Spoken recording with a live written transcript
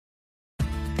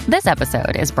This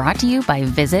episode is brought to you by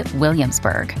Visit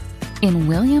Williamsburg. In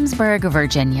Williamsburg,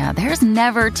 Virginia, there's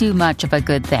never too much of a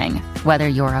good thing. Whether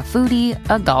you're a foodie,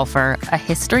 a golfer, a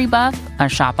history buff, a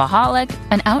shopaholic,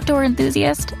 an outdoor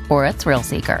enthusiast, or a thrill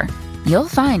seeker, you'll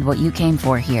find what you came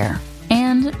for here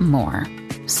and more.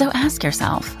 So ask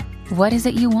yourself, what is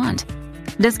it you want?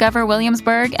 Discover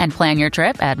Williamsburg and plan your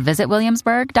trip at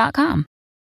visitwilliamsburg.com.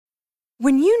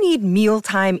 When you need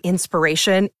mealtime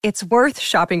inspiration, it's worth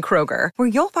shopping Kroger, where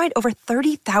you'll find over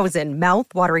 30,000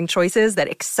 mouth-watering choices that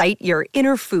excite your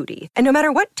inner foodie. And no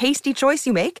matter what tasty choice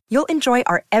you make, you'll enjoy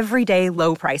our everyday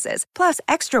low prices, plus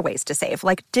extra ways to save,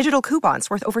 like digital coupons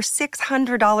worth over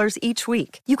 $600 each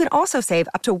week. You can also save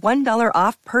up to $1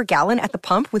 off per gallon at the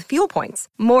pump with fuel points.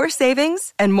 More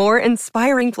savings and more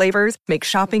inspiring flavors make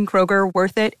shopping Kroger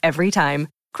worth it every time.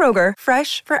 Kroger,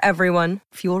 fresh for everyone.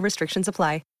 Fuel restrictions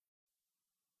apply.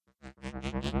 It's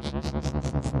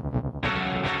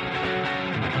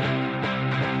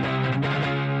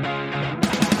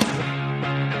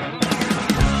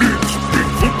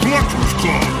Bigfoot Collectors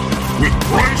Club with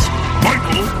Bryce,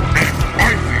 Michael, and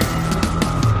Riley.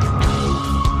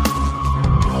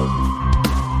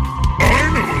 I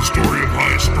know a story of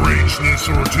high strangeness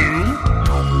or two.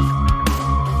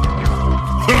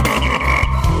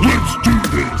 Let's do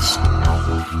this.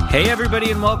 Hey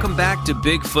everybody, and welcome back to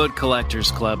Bigfoot Collectors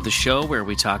Club, the show where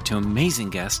we talk to amazing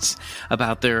guests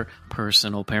about their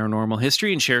personal paranormal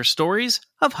history and share stories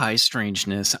of high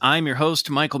strangeness. I'm your host,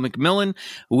 Michael McMillan.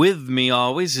 With me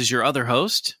always is your other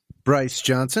host, Bryce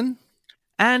Johnson.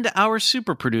 And our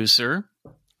super producer,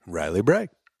 Riley Bragg.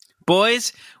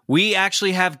 Boys, we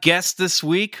actually have guests this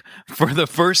week for the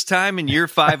first time in year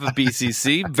 5 of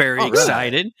BCC. Very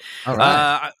excited. All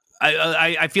right.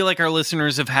 I feel like our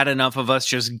listeners have had enough of us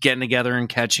just getting together and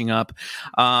catching up.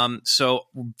 So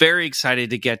very excited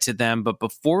to get to them. But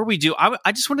before we do,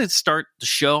 I just want to start the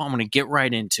show. I'm going to get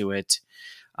right into it.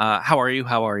 How are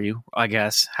you? I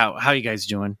guess. How you guys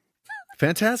doing?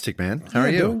 Fantastic, man. How are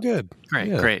you? Doing good.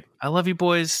 Great. I love you,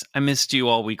 boys. I missed you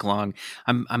all week long.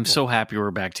 I'm so happy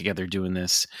we're back together doing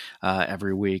this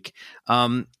every week.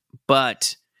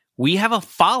 But we have a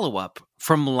follow-up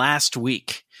from last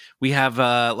week. We have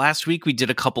last week we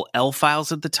did a couple L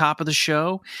files at the top of the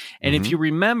show, and if you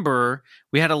remember,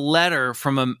 we had a letter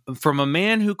from a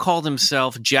man who called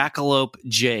himself Jackalope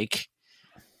Jake,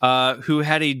 who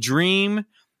had a dream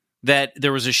that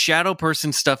there was a shadow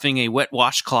person stuffing a wet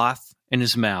washcloth in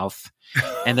his mouth,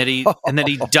 and that he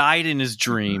died in his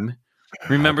dream.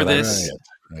 Remember this?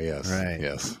 Right. Yes. Right.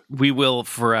 Yes. We will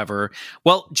forever.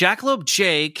 Well, Jackalope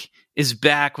Jake is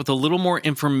back with a little more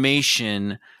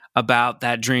information about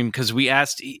that dream, because we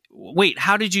asked, wait,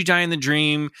 how did you die in the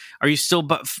dream? Are you still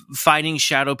fighting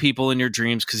shadow people in your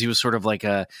dreams? Because he was sort of like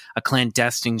a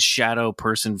clandestine shadow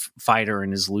person fighter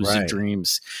in his lucid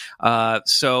dreams.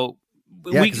 So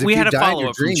we had a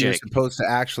follow-up from Jake. You're supposed to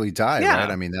actually die, right?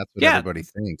 I mean, that's what everybody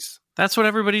thinks. That's what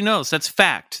everybody knows. That's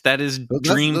fact. That is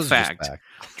dream fact.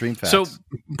 Dream fact. So,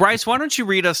 Bryce, why don't you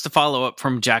read us the follow-up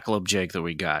from Jackalope Jake that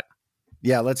we got?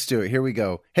 Yeah, let's do it. Here we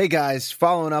go. Hey, guys,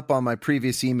 following up on my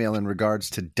previous email in regards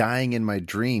to dying in my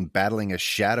dream, battling a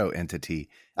shadow entity.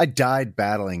 I died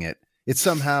battling it. It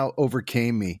somehow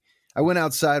overcame me. I went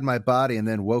outside my body and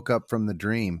then woke up from the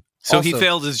dream. So he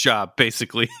failed his job,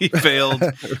 basically. He failed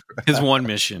his one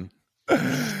mission.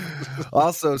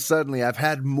 Also, suddenly, I've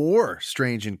had more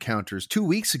strange encounters. 2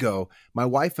 weeks ago, my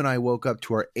wife and I woke up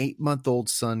to our 8-month-old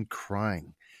son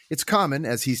crying. It's common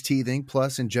as he's teething,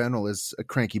 plus in general is a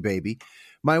cranky baby.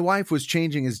 My wife was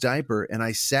changing his diaper, and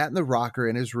I sat in the rocker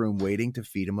in his room waiting to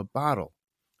feed him a bottle.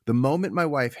 The moment my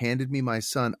wife handed me my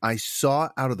son, I saw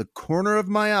out of the corner of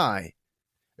my eye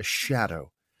a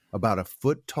shadow about a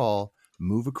foot tall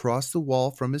move across the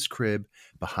wall from his crib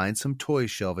behind some toy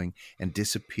shelving and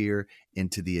disappear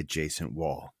into the adjacent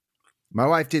wall. My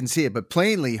wife didn't see it, but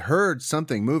plainly heard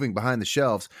something moving behind the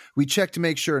shelves. We checked to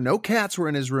make sure no cats were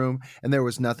in his room, and there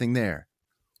was nothing there.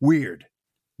 Weird.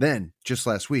 Then, just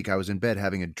last week, I was in bed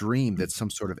having a dream that some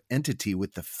sort of entity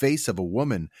with the face of a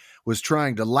woman was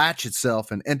trying to latch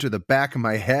itself and enter the back of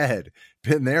my head.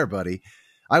 Been there, buddy.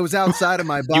 I was outside of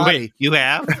my body. You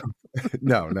have?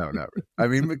 No. I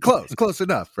mean, close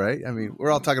enough, right? I mean, we're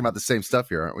all talking about the same stuff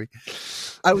here, aren't we?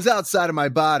 I was outside of my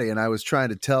body, and I was trying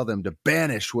to tell them to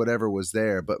banish whatever was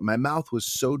there, but my mouth was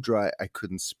so dry I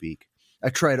couldn't speak. I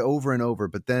tried over and over,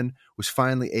 but then was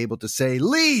finally able to say,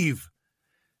 "Leave!"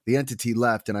 The entity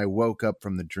left, and I woke up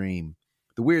from the dream.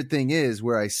 The weird thing is,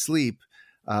 where I sleep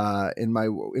in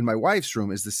my wife's room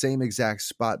is the same exact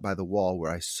spot by the wall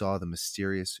where I saw the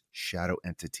mysterious shadow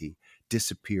entity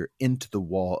disappear into the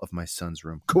wall of my son's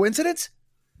room. Coincidence?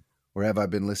 Or have I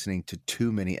been listening to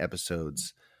too many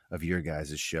episodes of your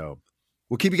guys' show.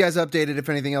 We'll keep you guys updated if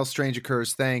anything else strange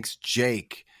occurs. Thanks,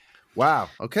 Jake. Wow.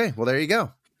 Okay. Well, there you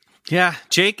go. Yeah,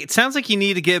 Jake, it sounds like you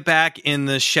need to get back in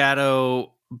the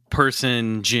shadow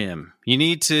person gym. You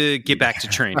need to get back to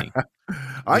training.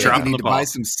 I need to buy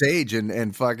some sage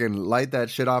and fucking light that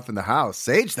shit off in the house.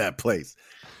 Sage that place.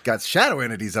 Got shadow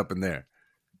entities up in there.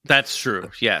 That's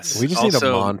true. Yes. We just need a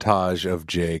montage of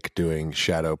Jake doing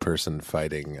shadow person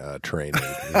fighting training.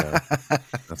 You know?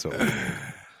 That's what we need.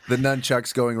 The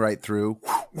nunchucks going right through.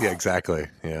 Yeah, exactly.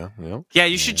 Yeah. Yeah,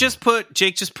 you should just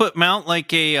mount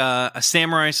like a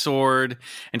samurai sword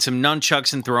and some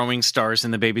nunchucks and throwing stars in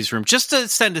the baby's room just to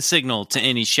send a signal to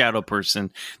any shadow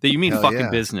person that you mean fucking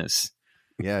business.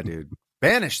 Yeah, dude.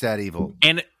 Banish that evil.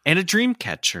 And a dream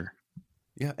catcher.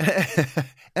 Yeah.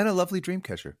 And a lovely dream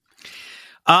catcher.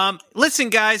 Listen,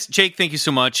 guys, Jake, thank you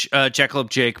so much. Jackalope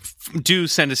Jake, do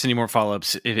send us any more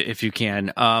follow-ups if you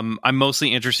can. I'm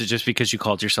mostly interested just because you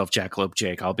called yourself Jackalope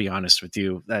Jake. I'll be honest with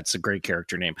you. That's a great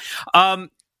character name.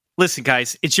 Listen,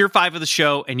 guys, it's year 5 of the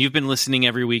show, and you've been listening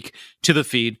every week to the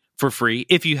feed for free.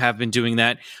 If you have been doing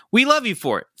that, we love you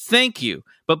for it. Thank you.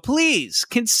 But please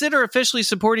consider officially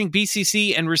supporting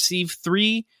BCC and receive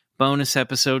 3 bonus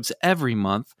episodes every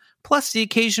month, plus the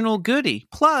occasional goodie,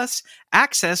 plus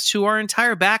access to our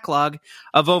entire backlog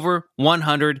of over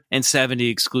 170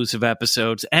 exclusive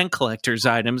episodes and collector's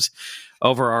items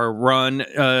over our run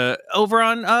over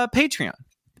on Patreon.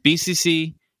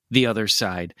 BCC, The Other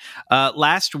Side.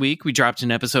 Last week, we dropped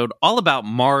an episode all about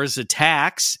Mars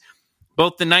Attacks,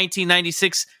 both the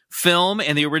 1996 film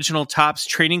and the original Topps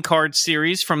trading card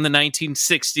series from the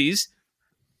 1960s.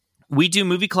 We do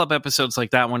movie club episodes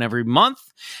like that one every month.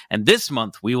 And this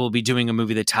month, we will be doing a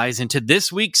movie that ties into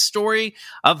this week's story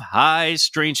of high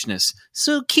strangeness.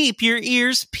 So keep your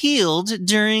ears peeled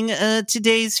during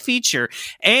today's feature.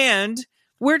 And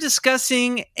we're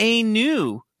discussing a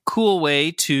new cool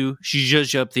way to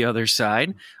zhuzh up the other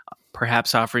side,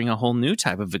 perhaps offering a whole new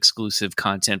type of exclusive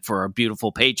content for our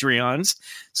beautiful Patreons.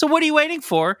 So what are you waiting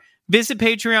for? Visit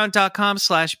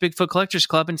patreon.com/Bigfoot Collectors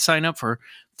Club and sign up for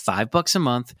 $5 a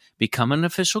month, become an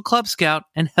official Club Scout,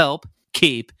 and help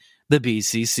keep the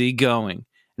BCC going.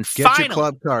 And get your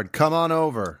club card. Come on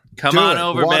over. Come on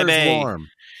over, Water's baby. Warm.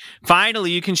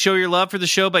 Finally, you can show your love for the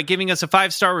show by giving us a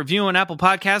 5-star review on Apple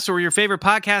Podcasts or your favorite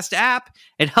podcast app.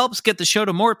 It helps get the show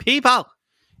to more people.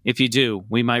 If you do,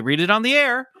 we might read it on the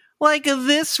air, like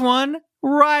this one.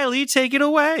 Riley, take it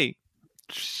away.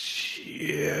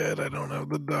 Shit, I don't have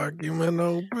the document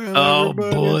open. Oh,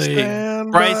 boy.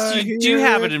 Bryce, do you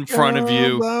have it in front of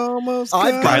you?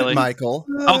 I've got it, Michael.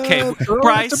 Okay,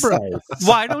 Bryce,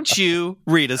 why don't you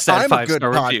read us that 5-star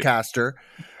review? I'm a good podcaster.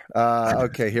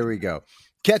 Okay, here we go.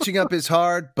 Catching up is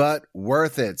hard, but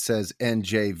worth it, says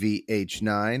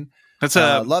NJVH9. That's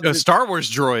a Star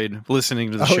Wars droid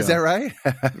listening to the show. Oh, is that right?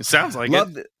 It sounds like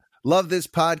it. Love this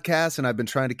podcast, and I've been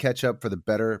trying to catch up for the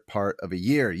better part of a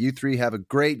year. You 3 have a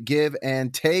great give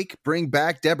and take. Bring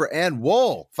back Deborah and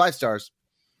Wool. 5 stars.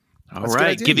 All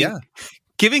right.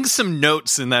 Giving some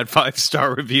notes in that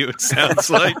 5-star review, it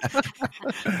sounds like.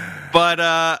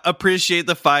 But appreciate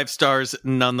the 5 stars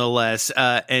nonetheless,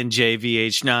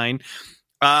 NJVH9.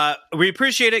 We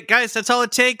appreciate it, guys. That's all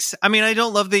it takes. I mean, I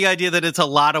don't love the idea that it's a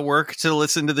lot of work to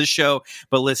listen to the show,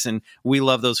 but listen, we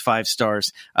love those 5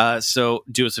 stars. So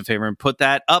do us a favor and put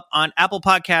that up on Apple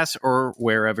Podcasts or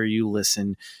wherever you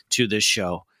listen to this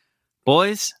show.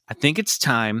 Boys, I think it's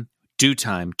due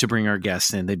time to bring our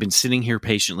guests in. They've been sitting here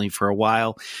patiently for a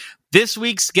while. This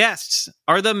week's guests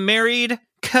are the married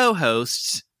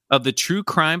co-hosts of the true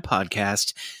crime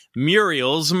podcast,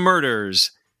 Muriel's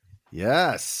Murders.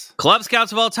 Yes. Club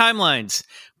Scouts of all timelines,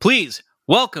 please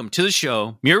welcome to the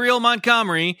show Muriel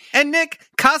Montgomery and Nick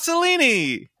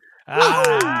Casalini.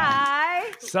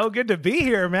 Hi. So good to be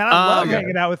here, man. I love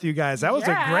hanging out with you guys. That was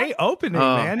a great opening,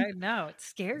 man. I know. It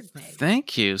scared me.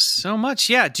 Thank you so much.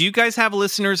 Yeah. Do you guys have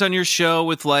listeners on your show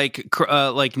with like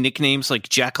nicknames like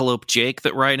Jackalope Jake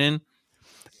that write in?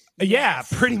 Yeah,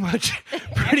 pretty much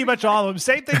all of them.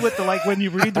 Same thing with when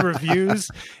you read the reviews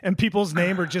and people's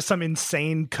name are just some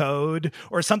insane code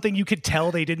or something you could tell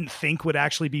they didn't think would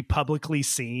actually be publicly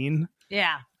seen.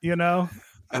 Yeah. You know?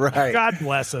 Right. God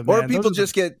bless them. Or man. people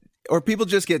just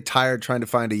get tired trying to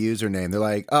find a username. They're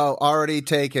like, "Oh, already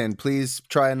taken. Please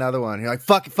try another one." You're like,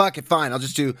 fuck it, fine. I'll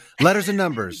just do letters and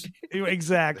numbers."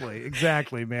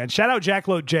 Exactly, man. Shout out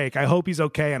Jackalope Jake. I hope he's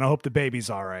okay and I hope the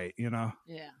baby's all right, you know?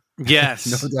 Yeah.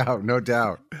 Yes. No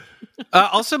doubt.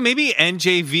 Also, maybe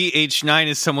NJVH9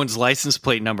 is someone's license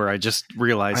plate number. I just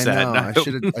realized I that. know.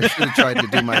 I should have tried to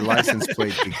do my license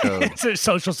plate decode. It's a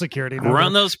social security number.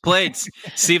 Run those plates.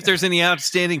 See if there's any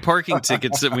outstanding parking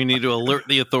tickets that we need to alert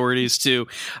the authorities to.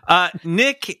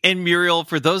 Nick and Muriel,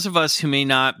 for those of us who may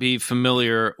not be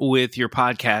familiar with your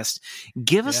podcast,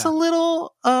 give us a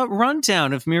little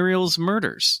rundown of Muriel's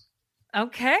murders.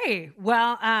 Okay.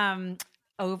 Well,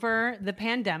 over the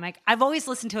pandemic, I've always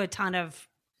listened to a ton of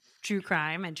true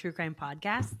crime and true crime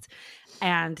podcasts,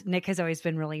 and Nick has always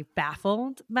been really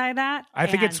baffled by that. I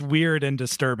think it's weird and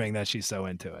disturbing that she's so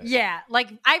into it. Yeah,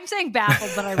 like I'm saying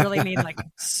baffled, but I really mean like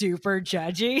super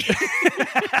judgy.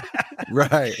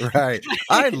 Right.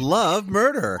 I love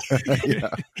murder. Yeah.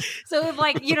 So if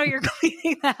like, you're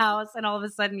cleaning the house and all of a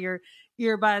sudden your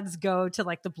earbuds go to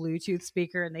like the Bluetooth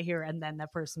speaker and they hear, and then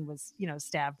that person was,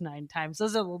 stabbed 9 times.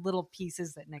 Those are the little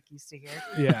pieces that Nick used to hear.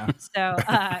 Yeah. So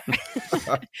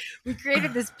we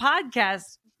created this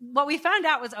podcast. What we found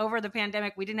out was over the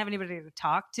pandemic, we didn't have anybody to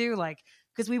talk to, like,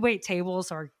 because we wait tables,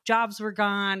 so our jobs were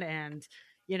gone. And,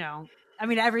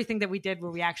 everything that we did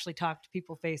where we actually talked to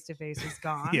people face to face is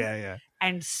gone. Yeah.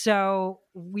 And so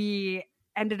we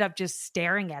ended up just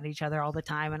staring at each other all the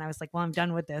time. And I was like, well, I'm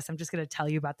done with this. I'm just going to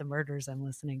tell you about the murders I'm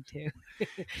listening to.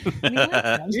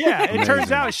 Yeah, it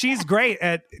turns out she's great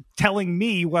at telling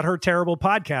me what her terrible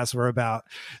podcasts were about.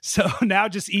 So now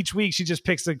just each week she just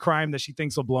picks a crime that she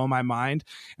thinks will blow my mind.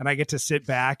 And I get to sit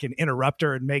back and interrupt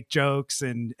her and make jokes.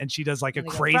 And she does like a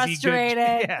crazy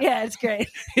frustrated. Yeah, it's great.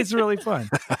 It's really fun.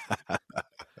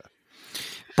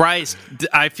 Bryce,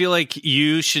 I feel like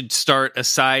you should start a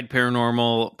side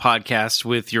paranormal podcast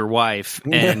with your wife,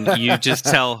 and you just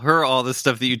tell her all the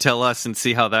stuff that you tell us and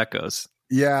see how that goes.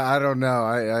 Yeah, I don't know.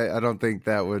 I don't think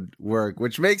that would work,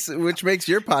 which makes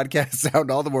your podcast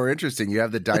sound all the more interesting. You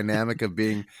have the dynamic of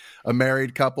being a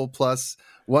married couple plus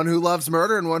one who loves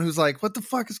murder and one who's like, what the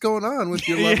fuck is going on with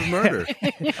your love of murder?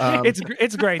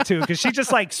 It's great too, because she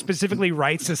just like specifically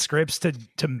writes the scripts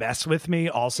to mess with me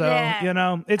also.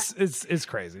 Yeah. It's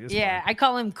crazy. It's fun. I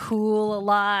call him cool a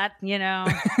lot. They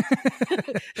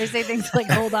say things like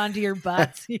hold on to your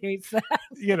butts. He hates that.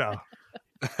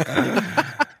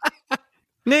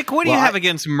 Nick, what do you have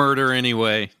against murder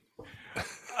anyway?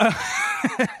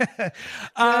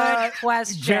 Good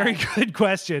question. Very good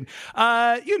question.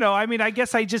 I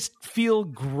guess I just feel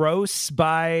gross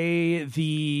by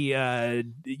the,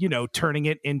 turning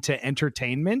it into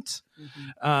entertainment,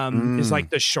 is like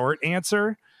the short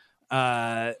answer,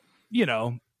 and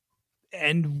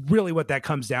really what that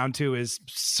comes down to is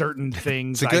certain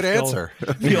things. It's a good answer.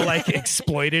 Feel like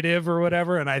exploitative or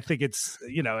whatever. And I think it's,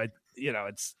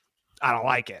 it's, I don't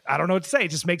like it. I don't know what to say. It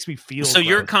just makes me feel. So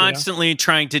you're constantly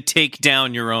trying to take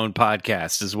down your own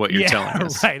podcast, is what you're telling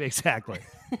us. Right, exactly.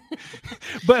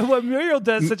 But what Muriel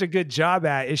does such a good job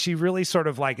at is she really sort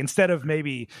of like, instead of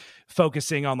maybe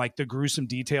focusing on like the gruesome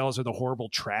details or the horrible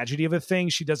tragedy of a thing,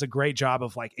 she does a great job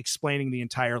of like explaining the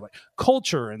entire like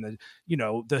culture and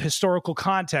the historical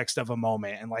context of a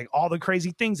moment and like all the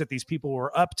crazy things that these people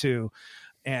were up to.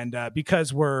 And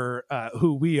because we're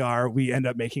who we are, we end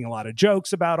up making a lot of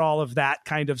jokes about all of that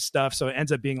kind of stuff. So it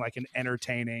ends up being like an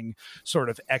entertaining sort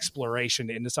of exploration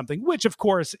into something, which of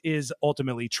course is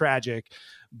ultimately tragic.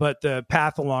 But the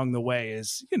path along the way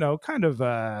is, kind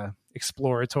of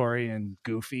exploratory and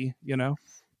goofy,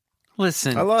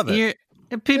 Listen, I love it.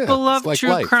 People love like true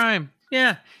life. crime.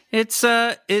 Yeah, it's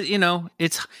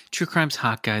it's true crime's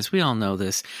hot, guys. We all know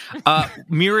this.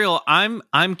 Muriel,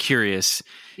 I'm curious.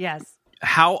 Yes.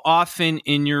 How often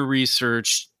in your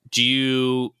research do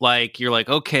you you're like,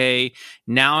 okay,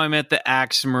 now I'm at the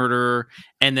axe murder,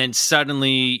 and then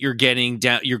suddenly you're going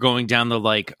down the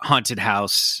like haunted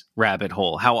house rabbit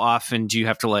hole? How often do you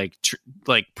have to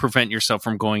prevent yourself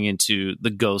from going into the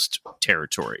ghost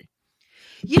territory?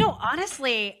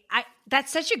 Honestly,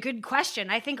 that's such a good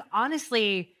question. I think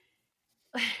honestly,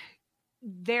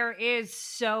 there is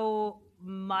so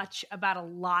much about a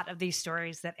lot of these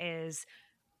stories that is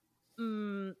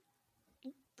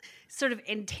sort of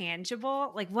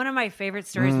intangible. Like one of my favorite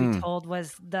stories we told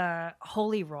was the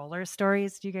Holy Roller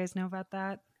stories. Do you guys know about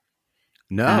that?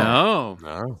 No.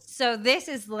 So this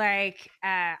is like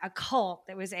a cult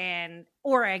that was in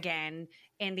Oregon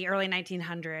in the early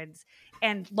 1900s.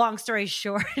 And long story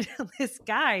short, this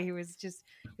guy who was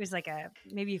like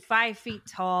maybe 5 feet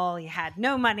tall. He had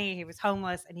no money. He was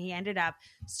homeless, and he ended up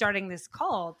starting this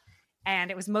cult.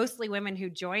 And it was mostly women who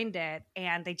joined it,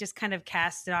 and they just kind of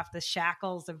casted off the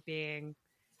shackles of being,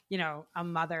 a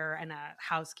mother and a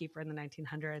housekeeper in the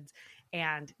 1900s,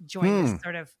 and joined this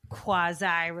sort of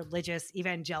quasi-religious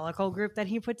evangelical group that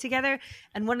he put together.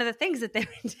 And one of the things that they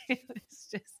would do is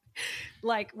just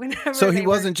Like whenever. So he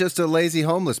wasn't just a lazy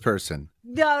homeless person.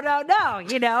 No.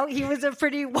 You know, he was a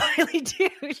pretty wily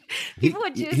dude. People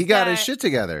would just He got his shit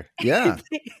together. Yeah.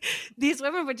 These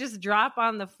women would just drop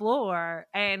on the floor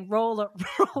and roll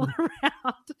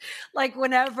around, like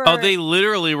whenever. Oh, they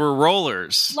literally were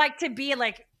rollers. Like to be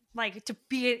like to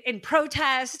be in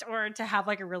protest or to have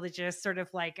like a religious sort of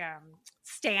like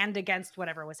stand against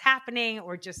whatever was happening,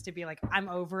 or just to be like, I'm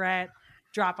over it,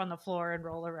 drop on the floor and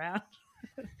roll around.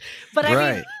 But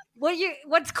I mean,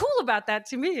 what's cool about that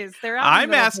to me is I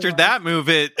mastered that move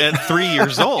at 3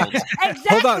 years old. Exactly,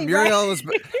 hold on,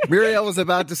 Muriel was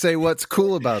about to say what's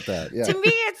cool about that. Yeah. To me,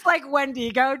 it's like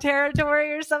Wendigo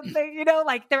territory or something. You know,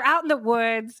 like they're out in the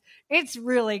woods. It's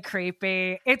really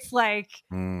creepy. It's like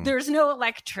there's no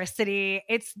electricity.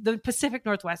 It's the Pacific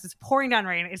Northwest. It's pouring down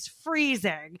rain. It's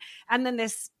freezing, and then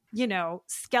this, you know,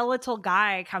 skeletal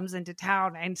guy comes into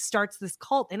town and starts this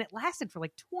cult, and it lasted for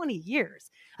like 20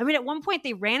 years. I mean, at one point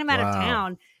they ran him out of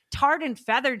town, tarred and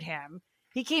feathered him.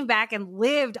 He came back and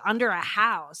lived under a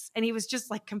house, and he was just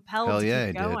like compelled to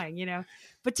keep going, you know.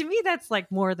 But to me, that's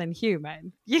like more than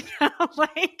human, you know,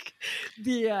 like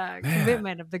the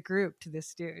commitment of the group to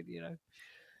this dude, you know.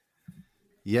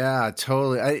 Yeah,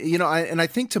 totally. I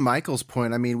think to Michael's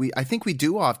point, I mean, I think we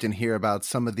do often hear about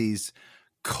some of these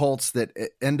cults that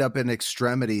end up in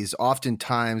extremities.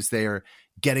 Oftentimes they are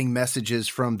getting messages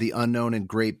from the unknown and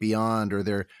great beyond, or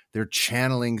they're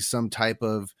channeling some type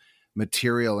of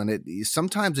material, and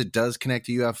sometimes it does connect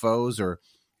to UFOs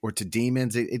or to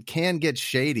demons. It can get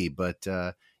shady, but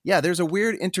there's a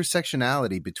weird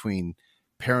intersectionality between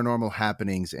paranormal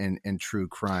happenings and true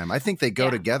crime. I think they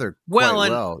go together quite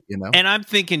well, you know. And I'm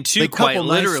thinking too, quite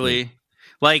literally. Nicely.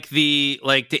 Like the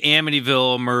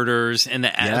Amityville murders and the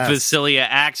Vasilia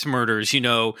Axe murders, you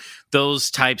know,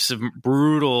 those types of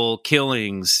brutal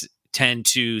killings tend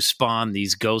to spawn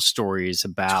these ghost stories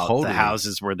about the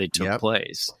houses where they took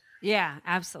place. Yeah,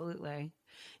 absolutely.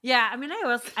 Yeah, I mean,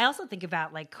 I also think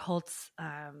about like cults,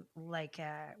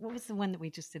 what was the one that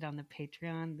we just did on the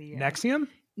Patreon? The NXIVM?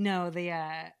 No, the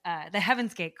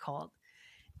Heaven's Gate cult.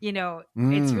 You know,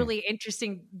 it's really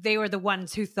interesting. They were the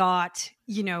ones who thought,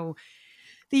 you know,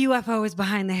 the UFO was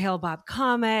behind the Hale-Bopp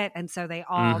comet, and so they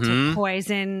all took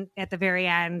poison at the very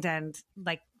end, and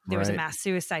like there was a mass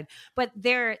suicide. But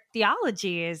their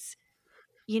theology is,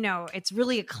 you know, it's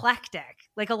really eclectic.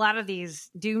 Like a lot of these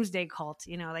doomsday cults,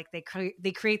 you know, like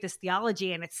they create this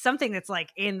theology, and it's something that's like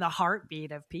in the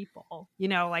heartbeat of people. You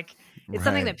know, like it's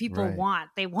something that people want.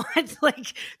 They want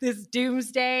like this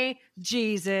doomsday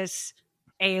Jesus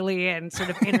alien sort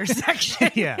of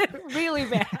intersection. Really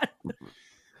bad.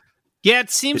 Yeah,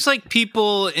 it seems like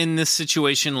people in this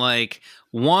situation like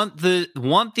want the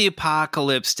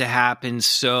apocalypse to happen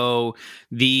so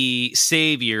the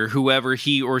savior, whoever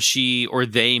he or she or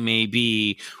they may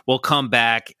be, will come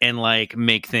back and like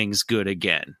make things good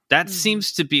again. That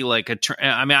seems to be like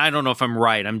I mean, I don't know if I'm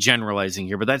right. I'm generalizing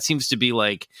here, but that seems to be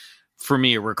like, for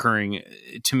me, a recurring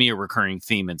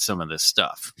theme in some of this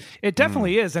stuff. It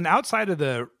definitely is. And outside of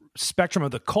the spectrum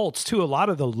of the cults too, a lot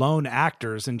of the lone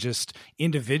actors and just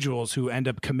individuals who end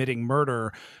up committing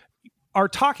murder are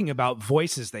talking about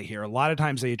voices they hear. A lot of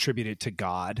times they attribute it to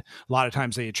God. A lot of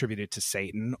times they attribute it to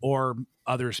Satan or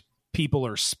other people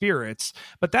or spirits.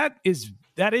 But that is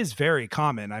very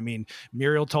common. I mean,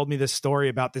 Muriel told me this story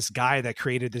about this guy that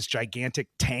created this gigantic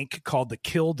tank called the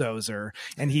Killdozer,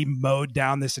 and he mowed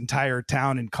down this entire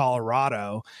town in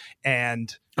Colorado,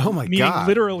 and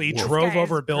literally drove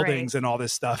over buildings and all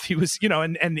this stuff. He was, you know,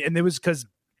 and it was because,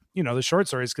 you know, the short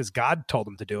story is because God told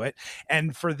him to do it.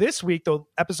 And for this week, the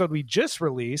episode we just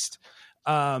released,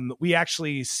 we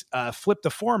actually flipped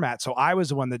the format. So I was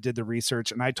the one that did the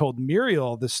research, and I told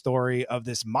Muriel the story of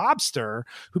this mobster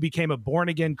who became a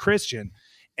born-again Christian.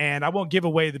 And I won't give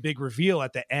away the big reveal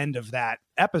at the end of that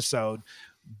episode,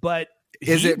 but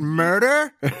is it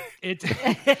murder?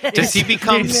 Does he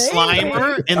become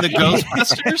Slimer in the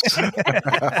Ghostbusters?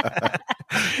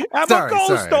 I'm a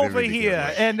ghost over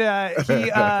here. And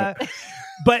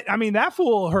but I mean, that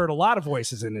fool heard a lot of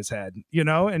voices in his head, you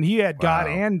know, and he had God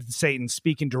and Satan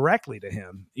speaking directly to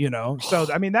him, you know. So,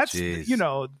 I mean, that's, you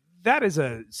know, that is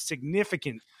a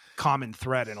significant common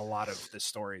thread in a lot of the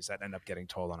stories that end up getting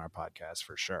told on our podcast,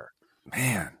 for sure.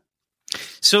 Man.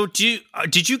 So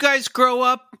did you guys grow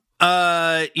up,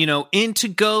 you know, into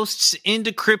ghosts,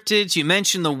 into cryptids? You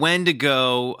mentioned the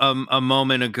Wendigo a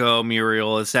moment ago,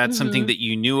 Muriel. Is that something that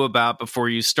you knew about before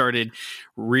you started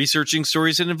researching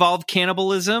stories that involve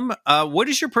cannibalism? What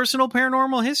is your personal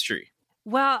paranormal history?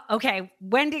 Well, okay,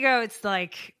 Wendigo, it's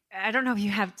like, I don't know if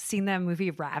you have seen that movie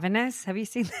Ravenous. Have you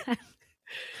seen that?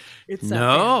 It's so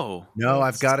No. No,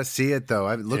 I've got to see it though.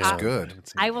 It looks Yeah. good.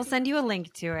 I will send you a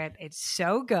link to it. It's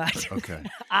so good. Okay.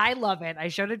 I love it. I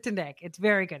showed it to Nick. It's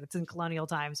very good. It's in colonial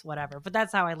times, whatever. But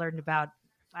that's how I learned about,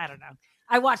 I don't know.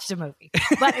 I watched a movie,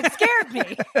 but it scared me.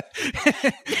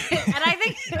 And I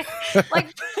think,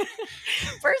 like,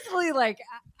 personally, like,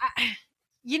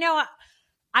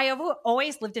 I have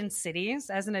always lived in cities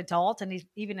as an adult and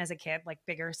even as a kid, like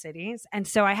bigger cities. And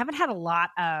so I haven't had a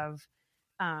lot of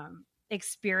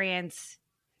experience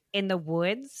in the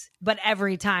woods, but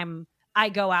every time I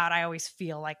go out, I always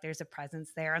feel like there's a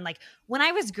presence there. And like when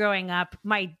I was growing up,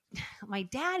 my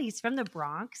dad, he's from the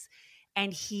Bronx,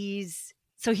 and he's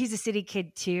a city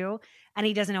kid too. And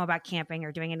he doesn't know about camping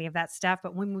or doing any of that stuff.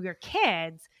 But when we were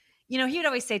kids, he would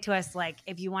always say to us, like,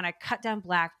 if you want to cut down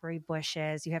blackberry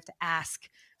bushes, you have to ask,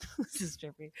 this is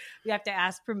trippy, you have to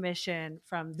ask permission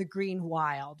from the green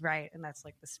wild, right? And that's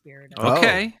like the spirit of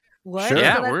Okay. What? Sure.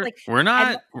 Yeah, So that's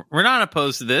we're not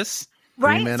opposed to this.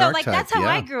 right. Man So like archetype, that's how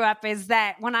I yeah. grew up, is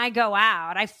that when I go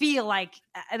out, I feel like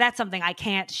that's something I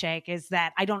can't shake, is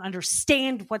that I don't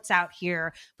understand what's out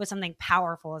here, but something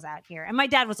powerful is out here. And my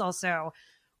dad was also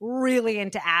really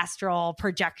into astral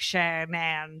projection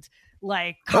and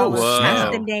like Oh, wow.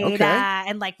 Castaneda, Okay.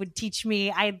 and like would teach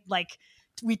me.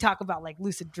 We talk about like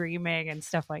lucid dreaming and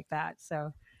stuff like that.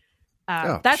 So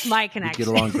that's my You connection.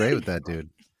 get along great with that dude.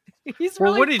 He's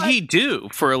Well, really what did fun. he do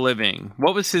for a living?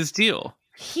 What was his deal?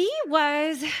 He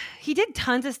did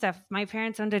tons of stuff. My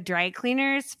parents owned a dry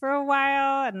cleaners for a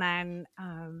while, and then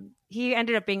he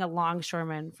ended up being a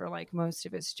longshoreman for like most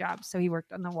of his jobs. So he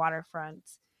worked on the waterfront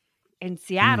in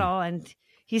Seattle, and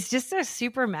he's just a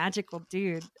super magical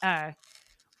dude.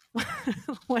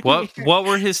 What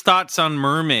were his thoughts on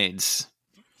mermaids?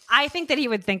 I think that he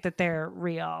would think that they're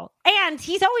real, and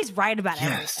he's always right about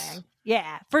Yes. everything.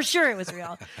 Yeah, for sure it was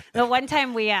real. The one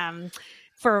time we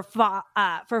for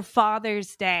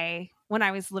Father's Day, when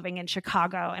I was living in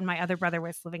Chicago and my other brother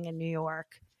was living in New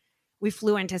York, we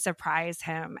flew in to surprise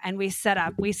him, and we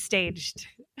staged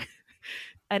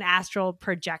an astral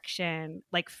projection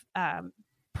like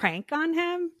prank on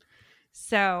him.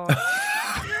 So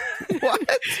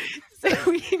What? So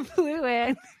we flew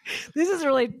in.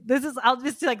 I'll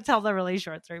just like tell the really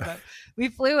short story, but we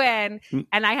flew in,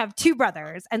 and I have two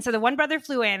brothers. And so the one brother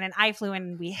flew in and I flew in,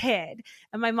 and we hid.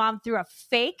 And my mom threw a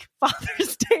fake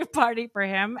Father's Day party for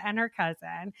him and her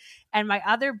cousin. And my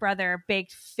other brother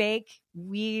baked fake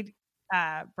weed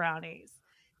brownies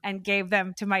and gave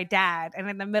them to my dad. And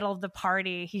in the middle of the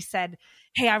party, he said,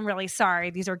 "Hey, I'm really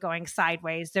sorry. These are going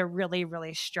sideways. They're really,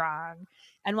 really strong."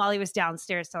 And while he was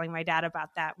downstairs telling my dad about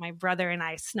that, my brother and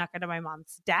I snuck into my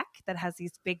mom's deck that has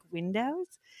these big windows.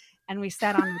 And we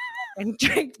sat on and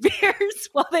drank beers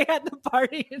while they had the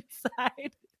party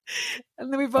inside.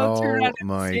 And then we both turned around and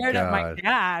my stared at my God.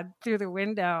 dad through the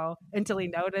window until he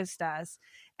noticed us.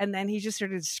 And then he just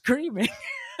started screaming.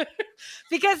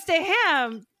 Because to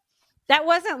him, that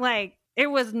wasn't like, it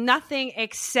was nothing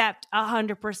except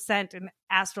 100% an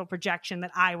astral projection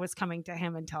that I was coming to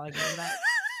him and telling him that,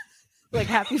 like,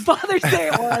 Happy Father's Day,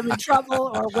 or I'm in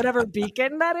trouble, or whatever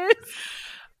beacon that is.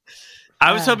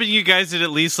 I was hoping you guys had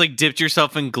at least like dipped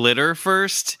yourself in glitter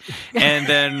first, and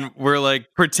then we're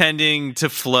like pretending to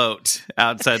float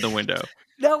outside the window.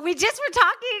 No, we just were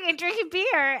talking and drinking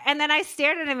beer, and then I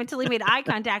stared at him until he made eye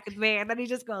contact with me, and then he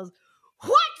just goes,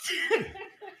 "What?"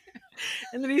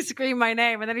 And then he screamed my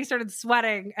name, and then he started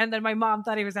sweating, and then my mom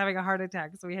thought he was having a heart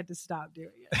attack, so we had to stop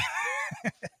doing it.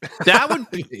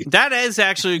 That is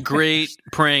actually a great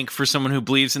prank for someone who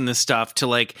believes in this stuff. To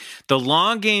like, the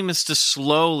long game is to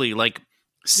slowly, like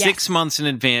 6 months in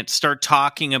advance, start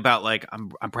talking about like,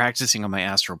 I'm practicing on my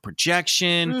astral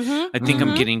projection. I think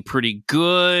I'm getting pretty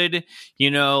good,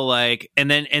 like,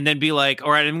 and then be like,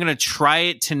 all right, I'm going to try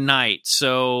it tonight.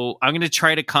 So I'm going to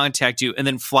try to contact you, and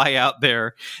then fly out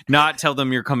there, not tell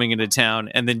them you're coming into town,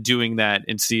 and then doing that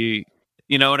and see,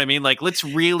 you know what I mean? Like, let's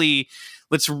really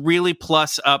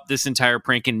plus up this entire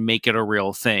prank and make it a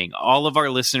real thing. All of our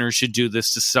listeners should do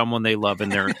this to someone they love in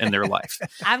their life.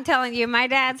 I'm telling you, my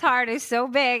dad's heart is so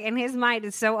big and his mind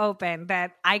is so open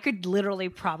that I could literally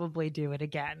probably do it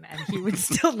again, and he would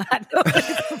still not know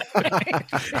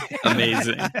it.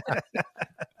 Amazing.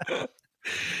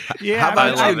 Yeah. How I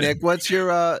about love you, it. Nick?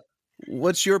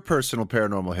 What's your personal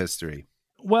paranormal history?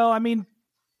 Well, I mean,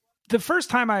 the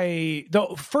first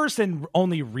and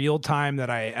only real time that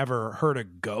I ever heard a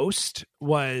ghost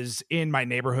was in my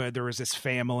neighborhood. There was this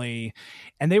family,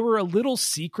 and they were a little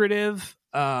secretive.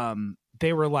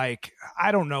 they were like,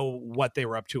 I don't know what they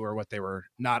were up to or what they were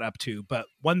not up to, but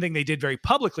one thing they did very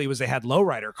publicly was they had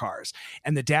lowrider cars,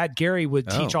 and the dad Gary would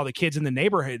teach all the kids in the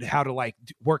neighborhood how to like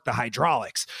work the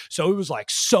hydraulics. So it was like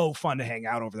so fun to hang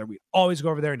out over there. We'd always go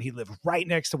over there, and he lived right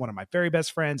next to one of my very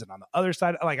best friends, and on the other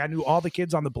side, like I knew all the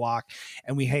kids on the block,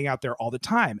 and we hang out there all the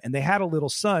time. And they had a little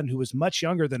son who was much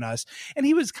younger than us, and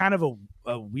he was kind of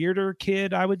a weirder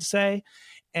kid, I would say.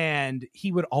 And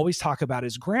he would always talk about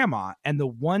his grandma. And the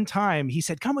one time he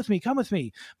said, come with me,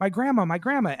 my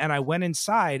grandma. And I went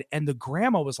inside, and the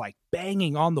grandma was like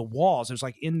banging on the walls. It was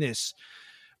like in this,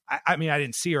 I mean, I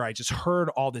didn't see her. I just heard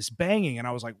all this banging, and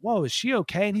I was like, whoa, is she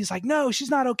okay? And he's like, no, she's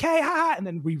not okay. Ha. And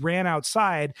then we ran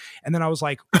outside, and then I was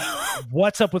like,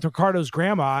 what's up with Ricardo's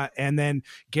grandma? And then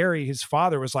Gary, his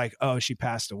father, was like, oh, she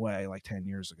passed away like 10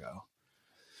 years ago.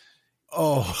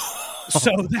 Oh,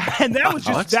 so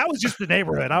that was just the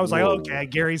neighborhood. I was like, okay,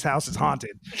 Gary's house is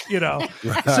haunted, you know.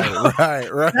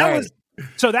 Right.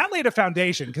 So that laid a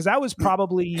foundation, because that was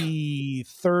probably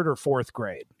 3rd or 4th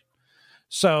grade.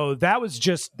 So that was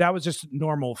just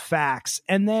normal facts.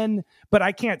 And then, but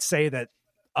I can't say that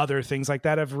other things like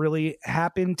that have really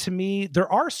happened to me.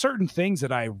 There are certain things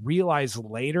that I realize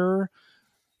later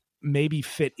maybe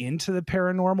fit into the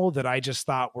paranormal that I just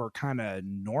thought were kind of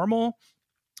normal.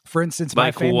 For instance,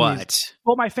 my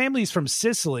family's from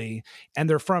Sicily, and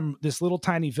they're from this little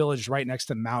tiny village right next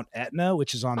to Mount Etna,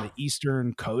 which is on the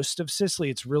eastern coast of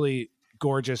Sicily. It's really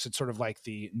gorgeous. It's sort of like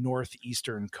the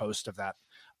northeastern coast of that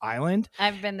island.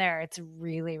 I've been there. It's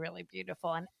really, really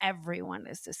beautiful, and everyone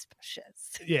is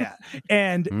suspicious. Yeah.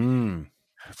 And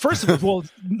first of all,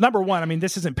 number one, I mean,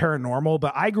 this isn't paranormal,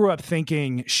 but I grew up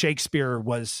thinking Shakespeare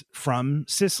was from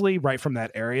Sicily, right from that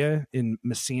area in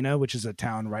Messina, which is a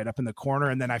town right up in the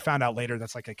corner. And then I found out later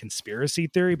that's like a conspiracy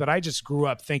theory, but I just grew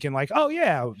up thinking like, oh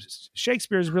yeah,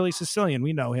 Shakespeare is really Sicilian.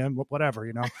 We know him, whatever,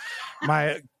 you know.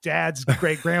 My dad's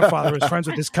great grandfather was friends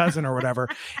with his cousin or whatever.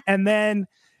 And then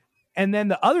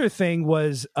the other thing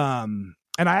was, and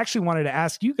I actually wanted to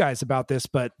ask you guys about this,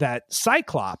 but that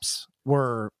Cyclops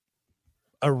were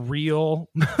a real,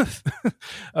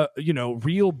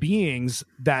 real beings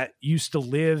that used to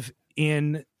live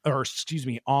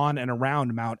on and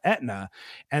around Mount Etna.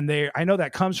 And I know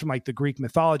that comes from like the Greek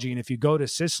mythology. And if you go to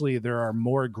Sicily, there are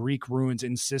more Greek ruins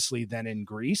in Sicily than in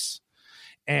Greece.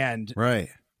 And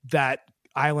that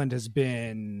island has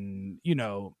been,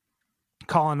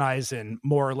 colonized and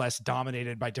more or less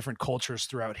dominated by different cultures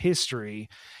throughout history.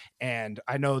 And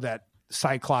I know that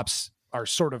Cyclops are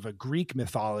sort of a Greek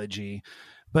mythology,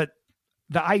 but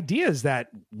the idea is that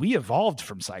we evolved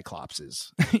from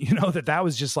Cyclopses, that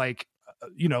was just like,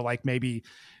 like maybe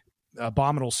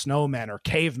abominable snowmen or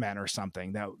cavemen or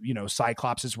something that,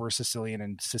 Cyclopses were Sicilian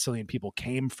and Sicilian people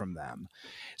came from them.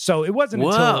 So it wasn't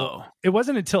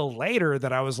until later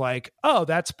that I was like, oh,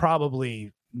 that's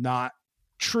probably not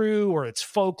true, or it's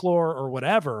folklore or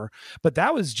whatever. But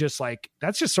that was just like,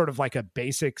 that's just sort of like a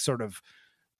basic sort of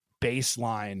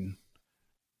baseline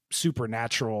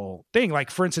supernatural thing.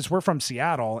 Like, for instance, we're from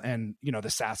Seattle, and the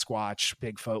Sasquatch,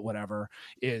 Bigfoot, whatever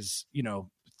is,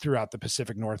 throughout the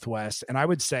Pacific Northwest. And I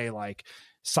would say like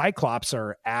Cyclops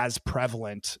are as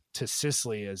prevalent to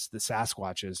Sicily as the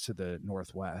Sasquatch is to the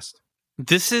Northwest.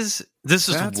 This is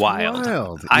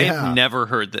wild. I have never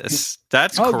heard this.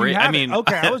 That's crazy. I mean,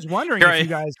 okay. I was wondering if you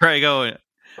guys. Here I go.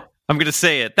 I'm going to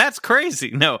say it. That's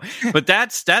crazy. No, but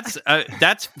that's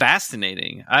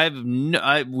fascinating.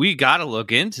 We got to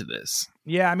look into this.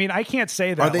 Yeah, I mean, I can't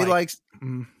say that. Are they like?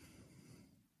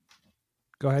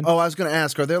 Go ahead. Oh, I was going to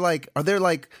ask. Are there like?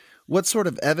 What sort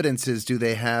of evidences do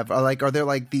they have? Are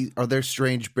there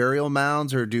strange burial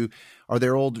mounds, or are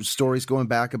there old stories going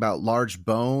back about large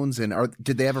bones? And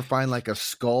did they ever find like a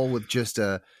skull with just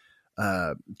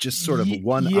sort of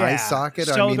one eye socket?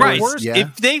 So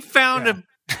if they found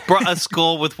a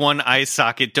skull with one eye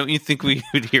socket, don't you think we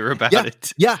would hear about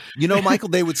it? Yeah. Michael,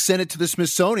 they would send it to the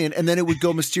Smithsonian, and then it would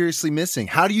go mysteriously missing.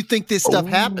 How do you think this stuff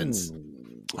happens?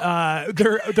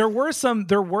 There were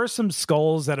some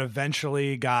skulls that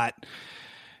eventually got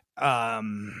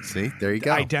see, there you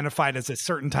go, identified as a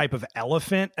certain type of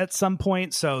elephant at some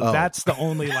point. So that's the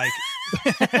only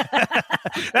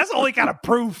that's the only kind of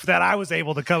proof that I was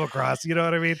able to come across. You know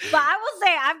what I mean? But I will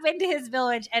say I've been to his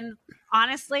village, and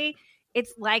honestly,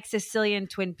 it's like Sicilian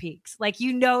Twin Peaks. Like,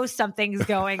 something's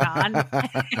going on.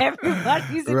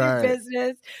 Everybody's in your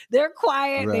business. They're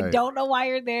quiet. They don't know why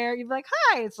you're there. You're like,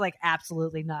 hi. It's like,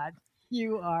 absolutely not.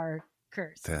 You are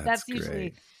cursed. That's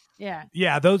usually,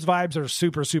 yeah. Those vibes are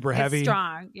super, super heavy. It's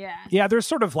strong. Yeah. Yeah. There's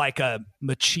sort of like a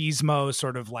machismo,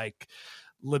 sort of like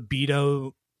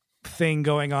libido thing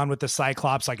going on with the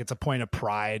Cyclops, like it's a point of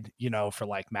pride, for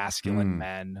like masculine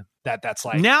men. That's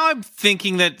like Now I'm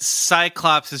thinking that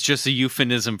Cyclops is just a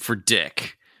euphemism for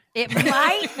dick. It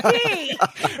might be.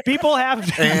 people have.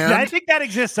 And- I think that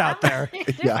exists out there.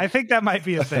 Yeah. I think that might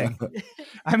be a thing.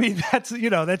 I mean,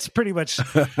 that's pretty much.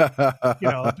 A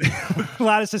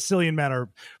lot of Sicilian men are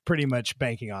pretty much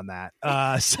banking on that.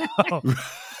 So.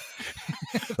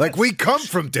 Like we come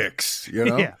from dicks,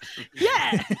 Yeah.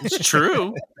 Yeah. It's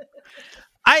true.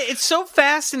 It's so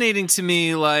fascinating to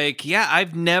me. Like, yeah,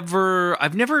 I've never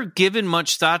given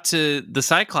much thought to the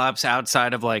Cyclops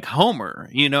outside of like Homer.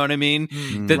 You know what I mean?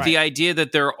 That the idea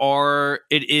that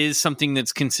it is something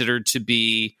that's considered to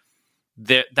be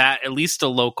that at least a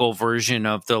local version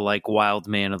of the like wild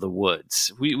man of the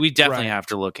woods. We definitely have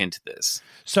to look into this.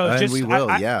 So and we will.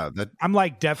 I'm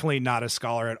like definitely not a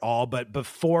scholar at all, but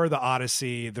before the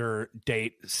Odyssey, there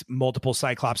date multiple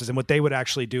Cyclopses, and what they would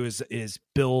actually do is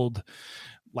build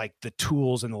like the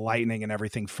tools and the lightning and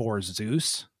everything for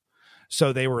Zeus.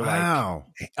 So they were like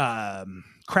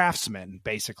craftsmen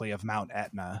basically of Mount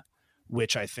Etna,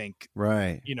 which I think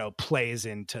plays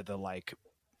into the like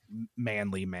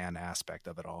manly man aspect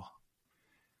of it all.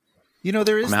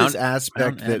 There is this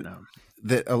aspect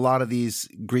that a lot of these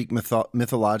Greek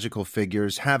mythological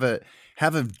figures have a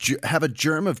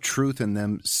germ of truth in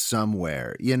them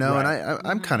somewhere, and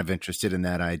I'm kind of interested in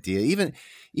that idea.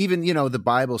 Even the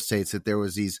Bible states that there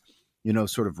was these,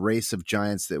 sort of race of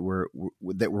giants that were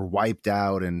wiped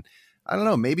out, and I don't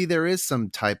know, maybe there is some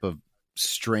type of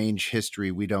strange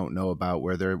history we don't know about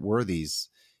where there were these,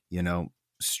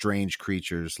 strange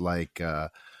creatures like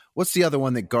what's the other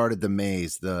one that guarded the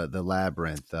maze, the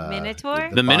labyrinth,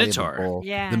 Minotaur? The Minotaur. bull.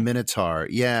 Yeah. The Minotaur.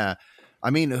 Yeah. I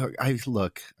mean,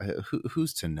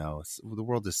 who's to know? The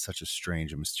world is such a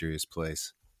strange and mysterious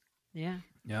place. Yeah.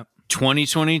 Yep.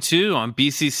 2022 on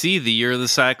BCC, the year of the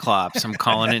Cyclops. I'm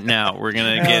calling it now. We're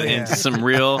going to get into some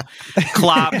real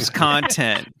Clops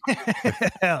content.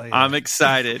 Hell yeah. I'm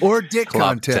excited. Or dick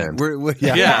Clop content.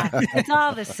 10. Yeah. It's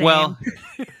all the same. Well,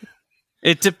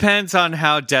 it depends on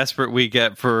how desperate we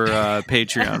get for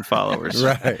Patreon followers.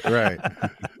 Right.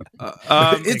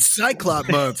 It's Cyclop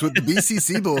months with the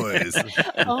BCC boys.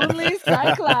 only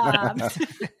Cyclops.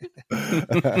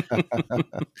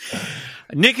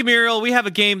 Nick and Muriel, we have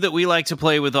a game that we like to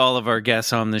play with all of our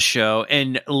guests on the show.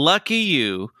 And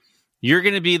lucky you're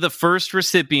going to be the first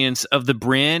recipients of the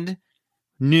brand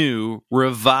new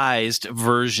revised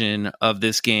version of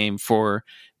this game for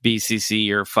BCC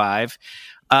Year 5.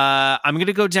 I'm going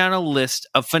to go down a list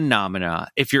of phenomena.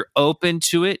 If you're open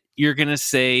to it, you're going to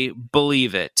say,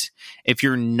 believe it. If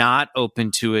you're not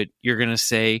open to it, you're going to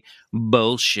say,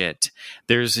 bullshit.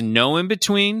 There's no in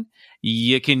between.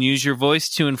 You can use your voice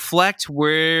to inflect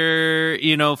where,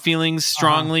 feeling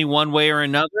strongly one way or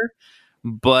another,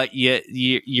 but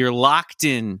you're locked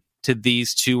in to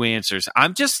these two answers.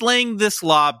 I'm just laying this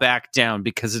law back down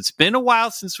because it's been a while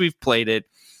since we've played it.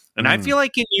 And I feel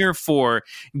like in year 4,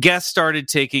 guests started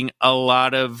taking a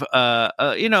lot of,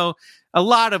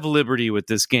 liberty with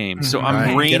this game. So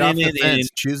I'm reining it in.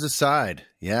 Choose a side.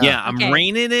 Yeah. Yeah, I'm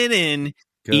reining it in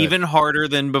even harder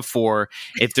than before.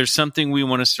 If there's something we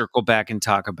want to circle back and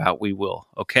talk about, we will.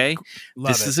 Okay?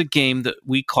 This is a game that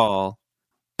we call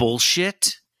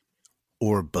Bullshit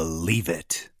or Believe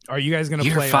It. Are you guys going to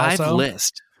Year play 5 also?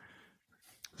 list.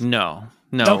 No.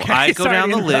 Okay, I go sorry down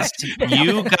to the interrupt. list.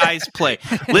 You guys play.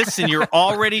 Listen, you're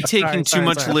already taking too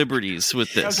much liberties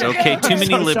with this. Okay, too many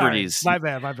So liberties. sorry.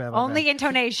 My bad. Only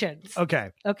intonations.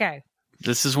 Okay.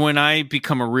 This is when I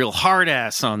become a real hard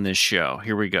ass on this show.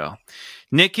 Here we go.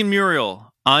 Nick and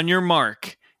Muriel, on your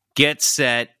mark, get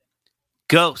set,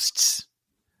 ghosts.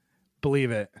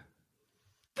 Believe it.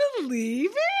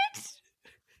 Believe it?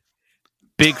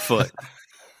 Bigfoot.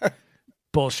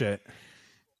 Bullshit.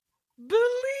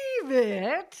 Believe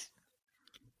it?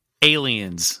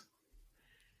 Aliens.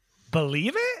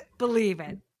 Believe it? Believe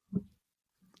it.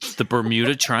 The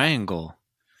Bermuda Triangle.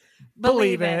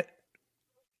 Believe it.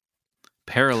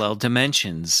 Parallel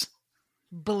dimensions.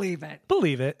 Believe it.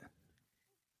 Believe it.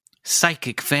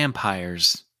 Psychic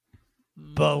vampires.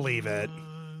 Believe it.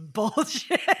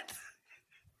 Bullshit.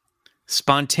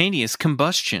 Spontaneous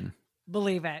combustion.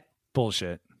 Believe it.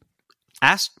 Bullshit.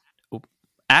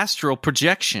 Astral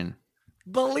projection.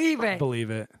 Believe it. Believe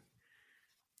it.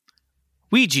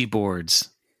 Ouija boards.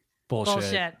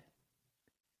 Bullshit.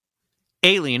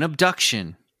 Alien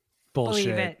abduction. Bullshit.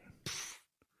 Believe it.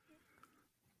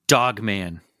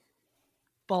 Dogman.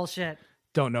 Bullshit.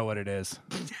 Don't know what it is.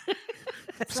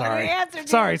 That's Sorry. what I answered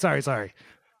you. Sorry.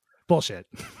 Bullshit.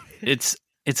 It's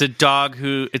It's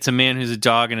a man who's a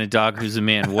dog and a dog who's a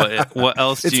man. What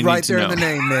else do It's you right need to there know? in the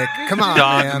name, Nick. Come on,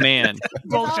 Dog man. man.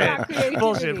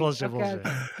 Bullshit. Bullshit.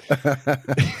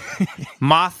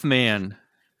 Mothman.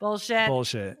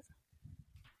 Bullshit.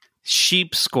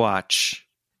 Sheep squatch.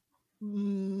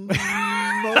 I'm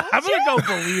gonna go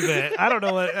believe it. I don't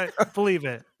know what. Believe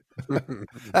it.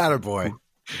 Attaboy.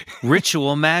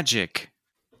 Ritual magic.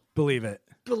 Believe it.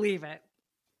 Believe it.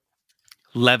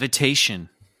 Levitation.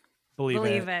 Believe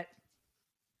Believe it. it.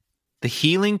 The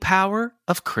healing power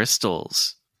of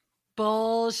crystals.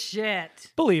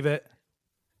 Bullshit. Believe it.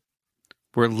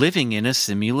 We're living in a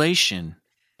simulation.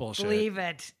 Bullshit. Believe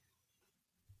it.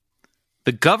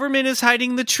 The government is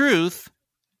hiding the truth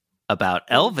about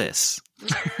Elvis.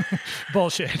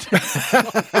 Bullshit.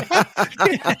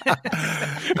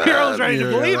 Hero's ready to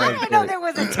believe I it. didn't know there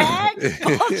was a tag.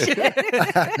 Bullshit.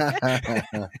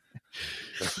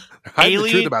 Hide the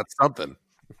Alien- truth about something.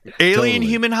 Alien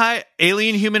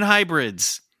Totally. human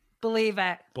hybrids. Believe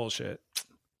it. Bullshit.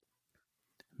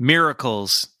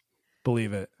 Miracles.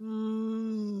 Believe it.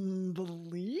 Believe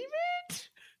it.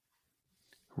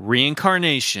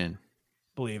 Reincarnation.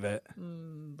 Believe it.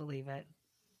 Believe it.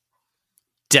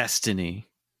 Destiny.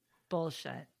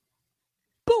 Bullshit.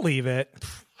 Believe it.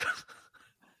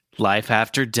 Life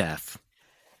after death.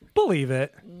 Believe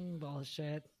it.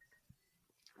 Bullshit.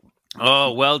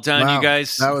 Oh, well done, Wow, you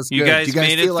guys. That was good. You guys Do you guys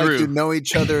made feel it like through. you know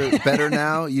each other better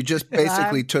now? You just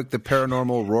basically took the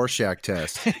paranormal Rorschach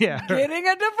test. Yeah. Getting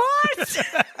a divorce.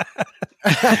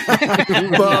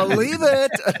 Believe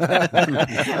it.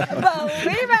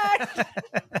 Believe it.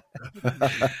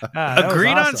 That was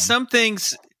Agreed on awesome. some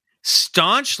things,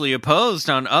 staunchly opposed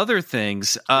on other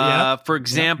things. Yep. For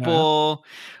example,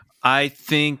 I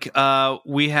think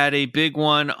we had a big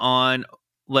one on,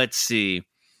 let's see.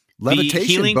 Levitation,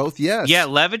 healing- both yes. Yeah,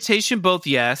 levitation, both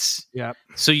yes. Yep.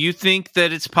 So you think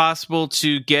that it's possible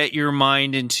to get your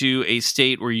mind into a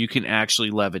state where you can actually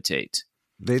levitate?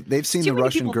 They've seen Too the many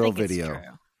Russian people girl think it's video. true.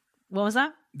 What was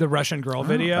that? The Russian girl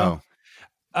video.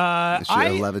 Oh, a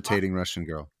I levitating Russian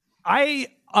girl. I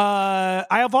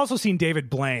have also seen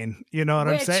David Blaine. You know what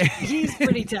I'm Which, saying? he's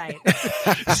pretty tight.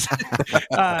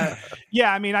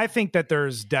 Yeah, I mean, I think that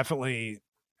there's definitely.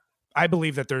 I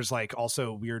believe that there's like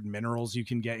also weird minerals you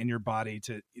can get in your body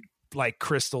to like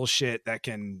crystal shit that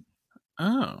can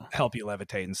Oh. help you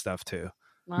levitate and stuff too.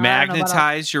 Well, I don't know about all-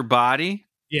 Magnetize your body?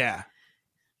 Yeah.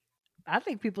 I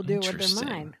think people do it with their Interesting.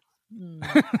 mind.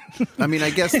 I mean, I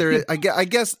guess there. I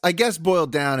guess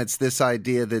boiled down, it's this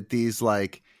idea that these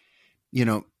like, you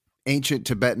know, ancient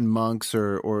Tibetan monks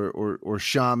or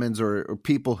shamans or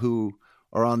people who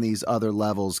are on these other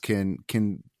levels can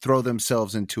throw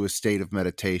themselves into a state of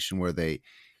meditation where they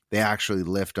actually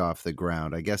lift off the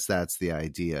ground. I guess that's the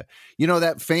idea. You know,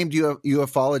 that famed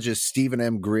ufologist Stephen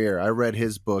M. Greer, I read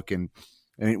his book and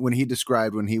when he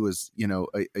described when he was, you know,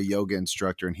 a yoga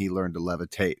instructor and he learned to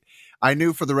levitate, I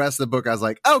knew for the rest of the book, I was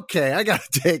like, okay, I got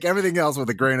to take everything else with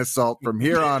a grain of salt from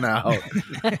here on out.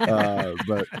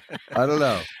 But I don't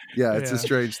know. Yeah, it's a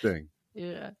strange thing.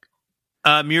 Yeah.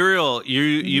 Muriel,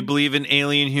 you believe in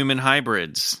alien human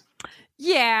hybrids?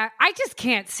 Yeah, I just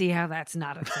can't see how that's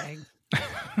not a thing.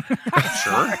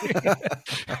 Sure.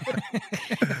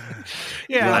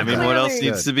 Yeah. I mean, what else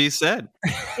Clearly. needs to be said?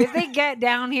 If they get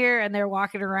down here and they're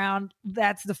walking around,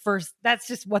 that's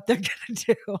just what they're gonna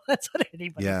do. That's what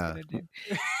anybody's Yeah. gonna do.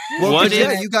 Well, What 'cause,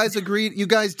 yeah, if- you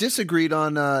guys disagreed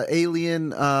on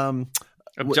alien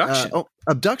Abduction.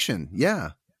 abduction.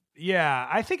 Yeah. Yeah,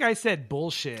 I think I said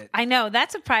bullshit. I know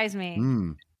that surprised me.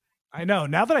 Mm. I know.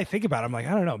 Now that I think about it, I'm like,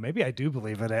 I don't know. Maybe I do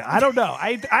believe in it. I don't know.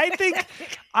 I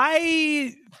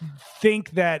think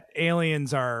that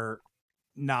aliens are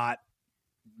not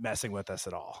messing with us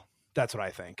at all. That's what I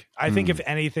think. I think if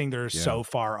anything, they're so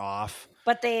far off.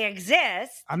 But they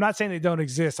exist, I'm not saying they don't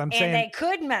exist. I'm and saying they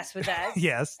could mess with us.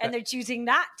 yes. and they're choosing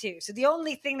not to. So the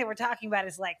only thing that we're talking about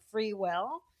is like free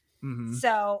will. Mhm.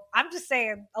 So I'm just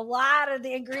saying a lot of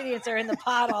the ingredients are in the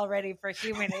pot already for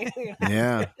human alien.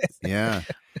 Yeah. Yeah.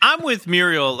 I'm with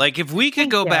Muriel. Like, if we could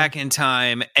Thank go you. back in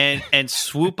time and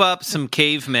swoop up some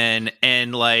cavemen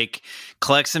and like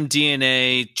collect some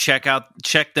DNA, check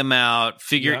them out,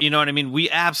 figure, Yep. you know what I mean?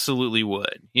 We absolutely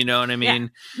would. You know what I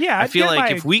mean? Yeah, I I'd feel get like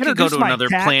my- if we could go introduce to my another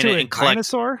cat planet to a and collect-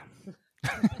 dinosaur.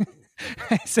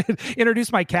 I said,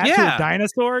 introduce my cat to Yeah. a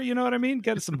dinosaur. You know what I mean?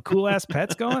 Get some cool ass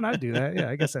pets going. I'd do that. Yeah,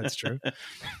 I guess that's true.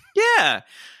 Yeah.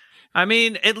 I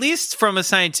mean, at least from a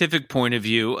scientific point of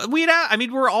view,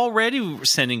 we're already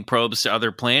sending probes to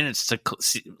other planets to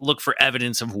look for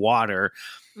evidence of water.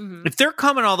 Mhm. If they're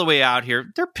coming all the way out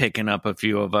here, they're picking up a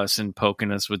few of us and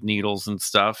poking us with needles and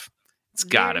stuff. It's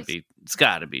gotta be. It's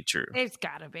gotta be true. It's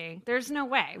gotta be. There's no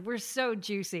way. We're so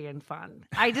juicy and fun.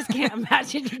 I just can't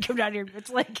imagine you come down here. It's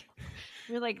like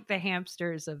you're like the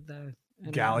hamsters of the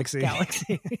galaxy.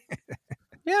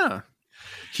 Yeah.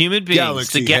 Human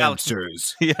beings, the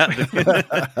hamsters. Yeah,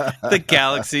 the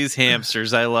galaxy's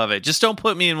hamsters. I love it. Just don't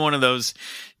put me in one of those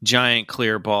giant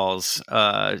clear balls,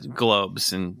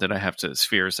 globes, and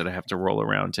spheres that I have to roll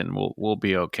around in. We'll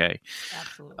be okay.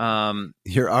 Absolutely.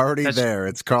 You're already there.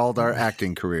 It's called our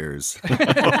acting careers.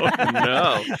 Oh,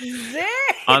 no.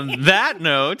 On that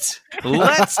note,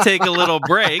 let's take a little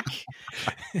break.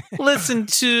 Listen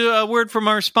to a word from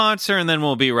our sponsor, and then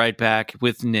we'll be right back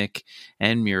with Nick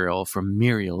and Muriel from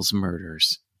Muriel's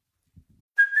Murders.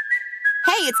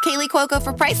 Hey, it's Kaylee Cuoco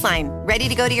for Priceline. Ready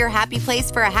to go to your happy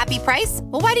place for a happy price?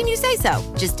 Well, why didn't you say so?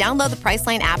 Just download the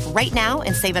Priceline app right now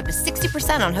and save up to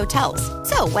 60% on hotels.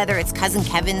 So whether it's Cousin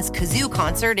Kevin's Kazoo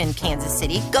Concert in Kansas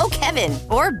City, go Kevin,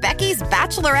 or Becky's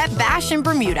Bachelorette Bash in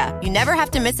Bermuda, you never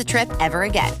have to miss a trip ever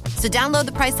again. So download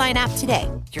the Priceline app today.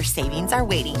 Your savings are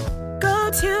waiting. Go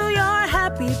to your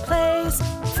happy place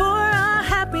for a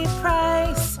happy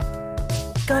price.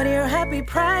 Go to your happy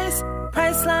price,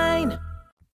 Priceline.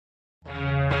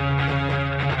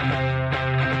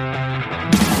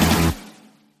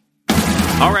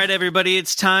 All right, everybody,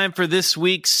 it's time for this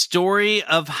week's story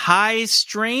of high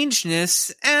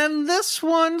strangeness, and this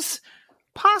one's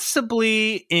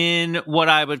possibly in what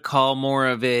I would call more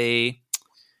of a,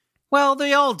 well,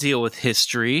 they all deal with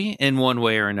history in one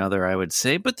way or another, I would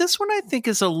say, but this one I think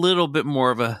is a little bit more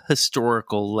of a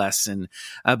historical lesson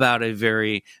about a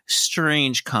very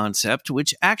strange concept,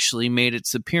 which actually made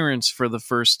its appearance for the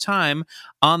first time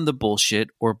on the Bullshit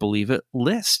or Believe It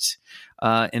list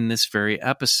in this very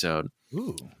episode.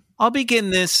 Ooh. I'll begin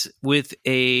this with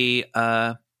a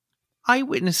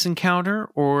eyewitness encounter,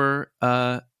 or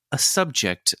a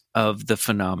subject of the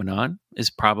phenomenon is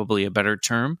probably a better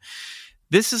term.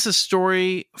 This is a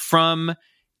story from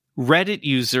Reddit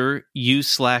user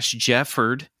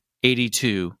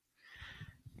u/Jefford82,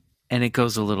 and it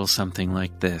goes a little something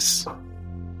like this.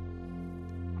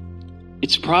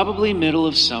 It's probably middle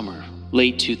of summer,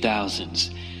 late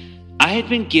 2000s. I had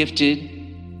been gifted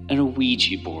an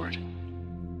Ouija board.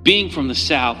 Being from the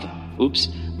South,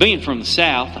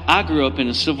 I grew up in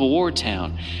a Civil War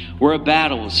town where a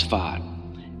battle was fought.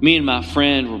 Me and my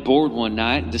friend were bored one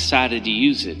night and decided to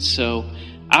use it, so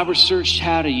I researched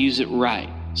how to use it right.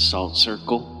 Salt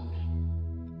circle.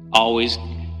 Always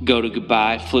go to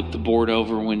goodbye, flip the board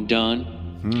over when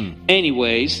done.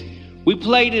 Anyways, we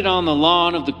played it on the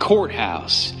lawn of the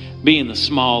courthouse. Being the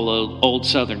small old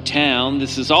southern town,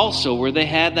 this is also where they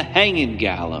had the hanging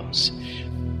gallows.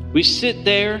 We sit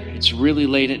there, it's really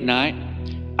late at night.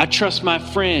 I trust my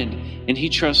friend, and he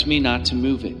trusts me not to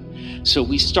move it. So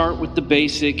we start with the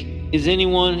basic, is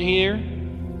anyone here?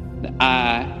 The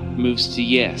eye moves to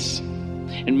yes.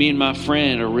 And me and my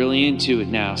friend are really into it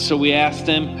now. So we ask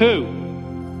them, who?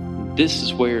 This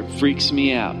is where it freaks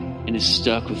me out and has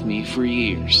stuck with me for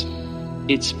years.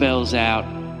 It spells out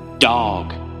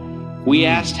dog. We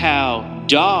asked how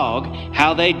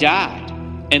they died.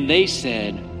 And they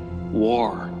said,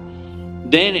 war.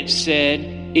 Then it said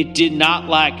it did not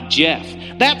like Jeff.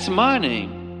 That's my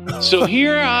name. So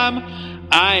here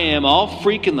I am all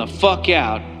freaking the fuck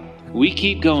out. We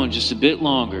keep going just a bit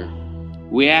longer.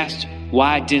 We asked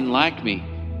why it didn't like me.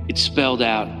 It spelled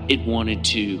out it wanted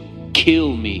to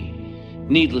kill me.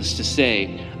 Needless to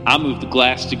say, I moved the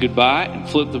glass to goodbye and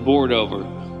flipped the board over.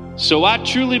 So I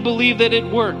truly believe that it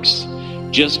works.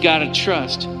 Just gotta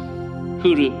trust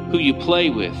who you play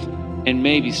with and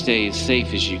maybe stay as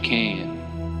safe as you can.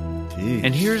 Jeez.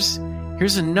 And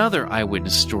here's another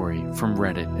eyewitness story from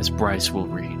Reddit, as Bryce will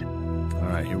read. All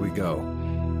right, here we go.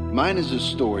 Mine is a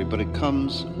story, but it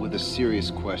comes with a serious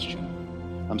question.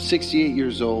 I'm 68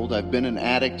 years old. I've been an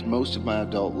addict most of my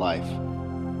adult life.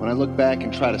 When I look back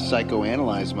and try to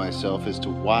psychoanalyze myself as to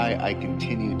why I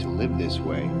continue to live this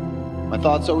way, my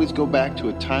thoughts always go back to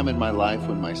a time in my life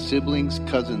when my siblings,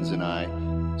 cousins, and I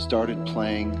started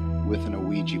playing with an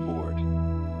Ouija board.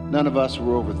 None of us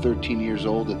were over 13 years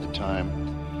old at the time,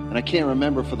 and I can't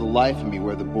remember for the life of me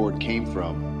where the board came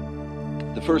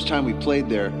from. The first time we played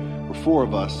there were 4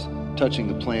 of us touching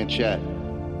the planchette.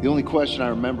 The only question I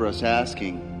remember us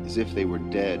asking is if they were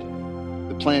dead.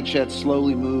 The planchette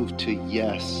slowly moved to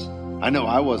yes. I know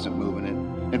I wasn't moving it,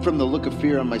 and from the look of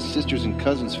fear on my sisters' and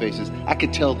cousins' faces, I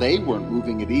could tell they weren't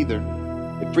moving it either.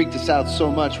 It freaked us out so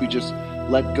much we just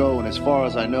let go, and as far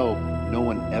as I know, no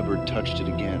one ever touched it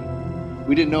again.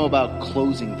 We didn't know about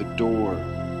closing the door,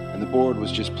 and the board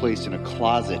was just placed in a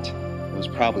closet and was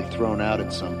probably thrown out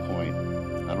at some point.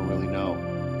 I don't really know.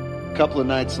 A couple of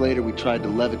nights later, we tried to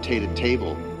levitate a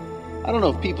table. I don't know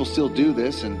if people still do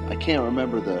this, and I can't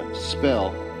remember the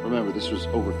spell. Remember, this was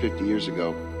over 50 years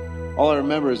ago. All I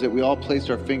remember is that we all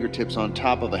placed our fingertips on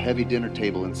top of a heavy dinner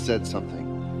table and said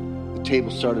something. The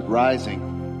table started rising,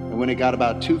 and when it got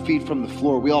about 2 feet from the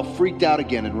floor, we all freaked out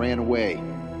again and ran away.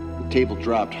 The table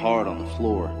dropped hard on the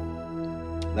floor.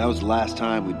 That was the last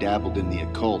time we dabbled in the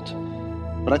occult.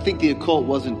 But I think the occult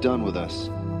wasn't done with us.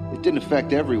 It didn't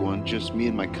affect everyone, just me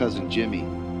and my cousin Jimmy.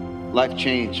 Life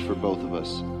changed for both of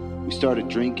us. We started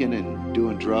drinking and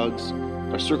doing drugs.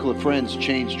 Our circle of friends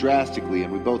changed drastically,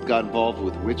 and we both got involved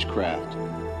with witchcraft.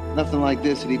 Nothing like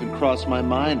this had even crossed my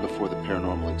mind before the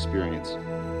paranormal experience.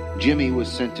 Jimmy was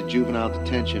sent to juvenile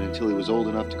detention until he was old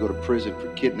enough to go to prison for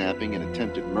kidnapping and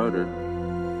attempted murder.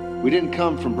 We didn't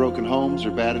come from broken homes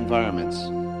or bad environments.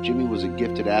 Jimmy was a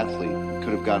gifted athlete and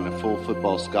could have gotten a full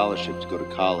football scholarship to go to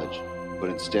college, but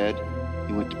instead,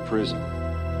 he went to prison.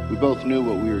 We both knew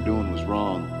what we were doing was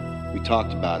wrong. We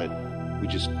talked about it. We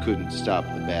just couldn't stop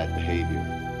the bad behavior.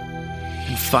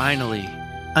 And finally,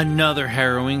 another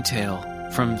harrowing tale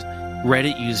from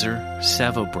Reddit user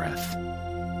Sevobreath.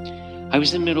 I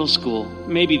was in middle school,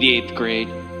 maybe the 8th grade.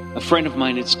 A friend of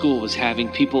mine at school was having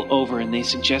people over and they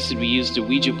suggested we used a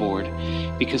Ouija board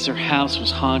because their house was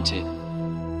haunted.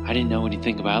 I didn't know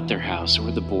anything about their house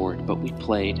or the board, but we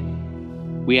played.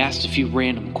 We asked a few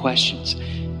random questions,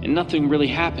 and nothing really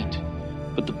happened.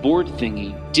 But the board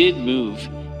thingy did move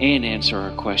and answer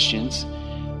our questions.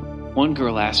 One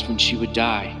girl asked when she would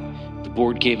die. The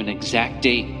board gave an exact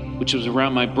date, which was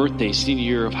around my birthday, senior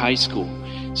year of high school,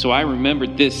 so I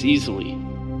remembered this easily.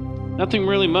 Nothing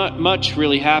really much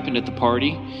really happened at the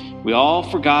party. We all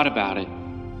forgot about it.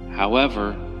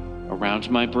 However, around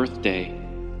my birthday,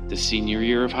 the senior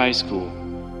year of high school,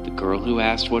 the girl who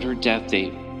asked what her death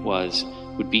date was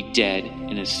would be dead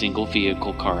in a single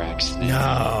vehicle car accident.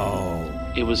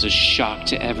 No. It was a shock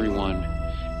to everyone.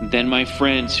 And then my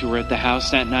friends who were at the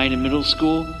house that night in middle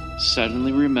school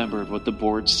suddenly remembered what the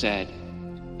board said,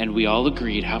 and we all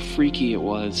agreed how freaky it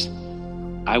was.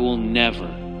 I will never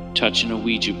touch an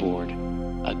Ouija board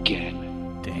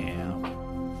again. Damn.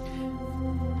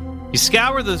 You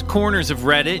scour the corners of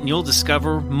Reddit and you'll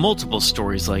discover multiple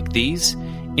stories like these.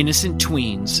 Innocent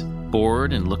tweens,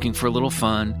 bored and looking for a little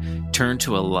fun, turn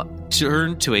to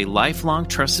a lifelong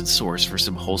trusted source for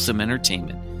some wholesome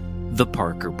entertainment, the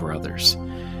Parker Brothers.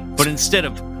 But instead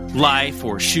of life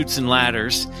or chutes and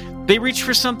ladders, they reach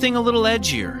for something a little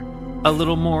edgier, a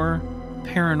little more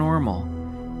paranormal.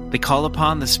 They call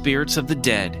upon the spirits of the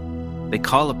dead. They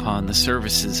call upon the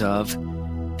services of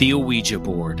the Ouija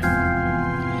board.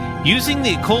 Using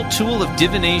the occult tool of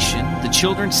divination, the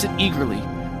children sit eagerly,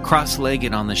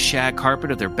 cross-legged on the shag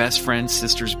carpet of their best friend's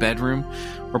sister's bedroom,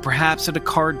 or perhaps at a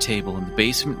card table in the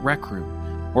basement rec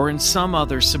room, or in some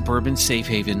other suburban safe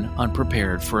haven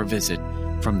unprepared for a visit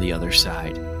from the other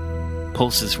side.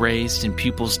 Pulses raised and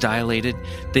pupils dilated,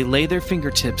 they lay their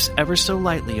fingertips ever so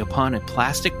lightly upon a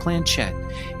plastic planchette,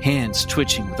 hands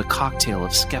twitching with a cocktail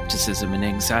of skepticism and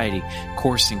anxiety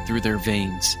coursing through their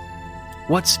veins.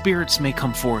 What spirits may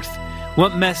come forth?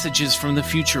 What messages from the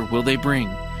future will they bring?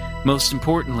 Most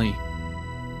importantly,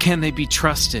 can they be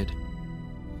trusted?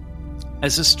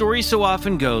 As the story so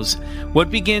often goes, what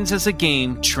begins as a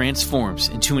game transforms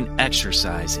into an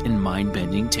exercise in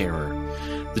mind-bending terror.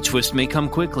 The twist may come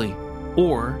quickly,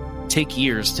 or take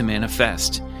years to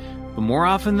manifest. But more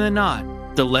often than not,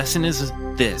 the lesson is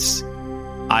this: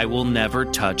 I will never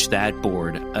touch that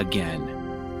board again.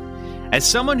 As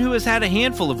someone who has had a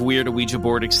handful of weird Ouija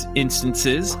board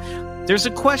instances, there's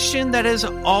a question that has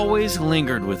always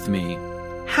lingered with me.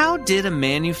 How did a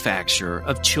manufacturer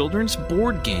of children's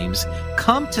board games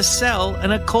come to sell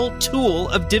an occult tool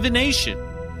of divination?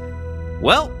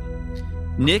 Well,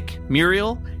 Nick,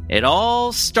 Muriel, it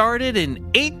all started in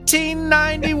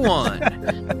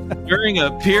 1891, during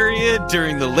a period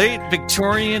during the late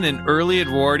Victorian and early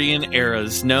Edwardian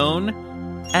eras known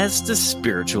as the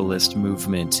spiritualist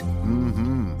movement.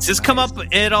 Mm-hmm. Does this come up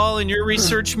at all in your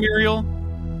research, Muriel?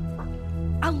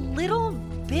 A little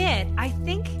bit. I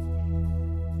think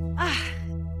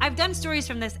I've done stories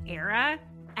from this era,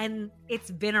 and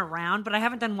it's been around, but I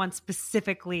haven't done one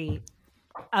specifically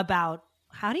about,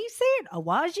 how do you say it? A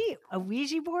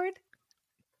Ouija board?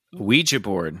 Ouija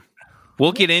board.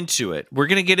 We'll get into it. We're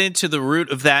going to get into the root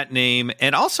of that name.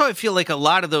 And also, I feel like a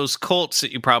lot of those cults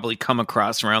that you probably come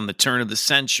across around the turn of the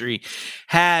century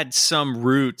had some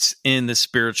roots in the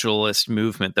spiritualist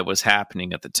movement that was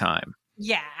happening at the time.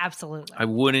 Yeah, absolutely. I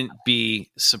wouldn't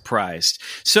be surprised.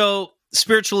 So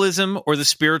Spiritualism or the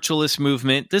spiritualist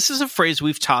movement, this is a phrase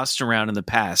we've tossed around in the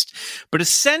past, but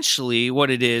essentially what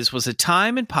it is was a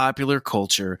time in popular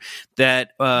culture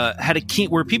that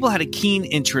where people had a keen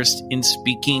interest in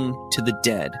speaking to the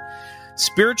dead.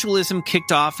 Spiritualism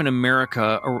kicked off in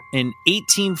America in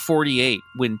 1848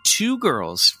 when two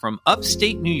girls from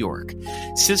upstate New York,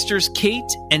 sisters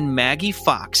Kate and Maggie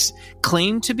Fox,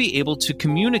 claimed to be able to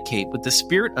communicate with the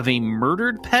spirit of a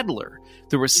murdered peddler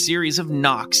through a series of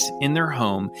knocks in their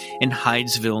home in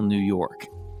Hydesville, New York.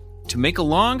 To make a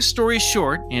long story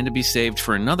short, and to be saved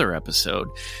for another episode,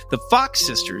 the Fox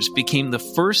sisters became the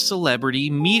first celebrity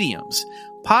mediums,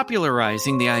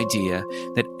 popularizing the idea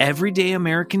that everyday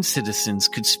American citizens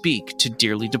could speak to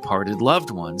dearly departed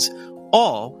loved ones,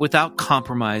 all without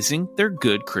compromising their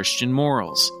good Christian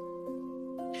morals.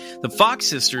 The Fox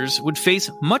sisters would face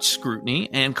much scrutiny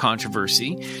and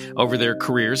controversy over their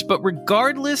careers, but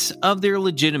regardless of their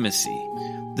legitimacy,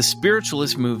 the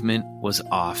spiritualist movement was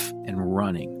off and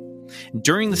running.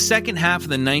 During the second half of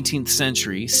the 19th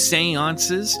century,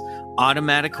 seances,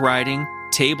 automatic writing,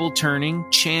 table turning,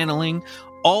 channeling,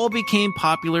 all became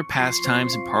popular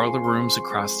pastimes in parlor rooms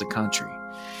across the country.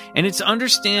 And it's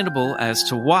understandable as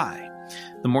to why.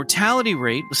 The mortality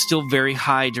rate was still very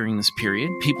high during this period.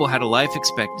 People had a life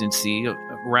expectancy of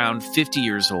around 50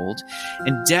 years old,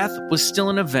 and death was still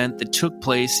an event that took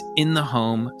place in the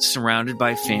home, surrounded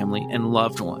by family and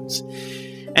loved ones.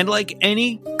 And like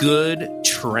any good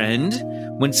trend,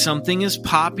 when something is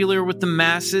popular with the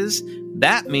masses,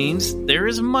 that means there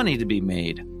is money to be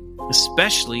made,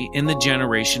 especially in the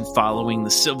generation following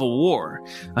the Civil War,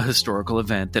 a historical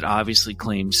event that obviously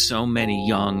claimed so many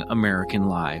young American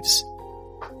lives.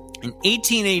 In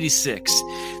 1886,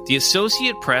 the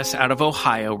Associated Press out of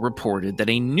Ohio reported that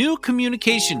a new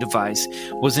communication device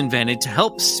was invented to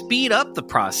help speed up the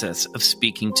process of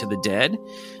speaking to the dead.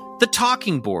 The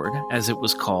talking board, as it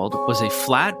was called, was a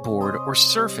flat board or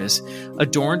surface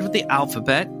adorned with the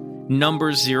alphabet,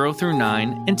 numbers 0 through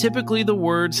 9, and typically the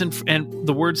words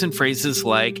and phrases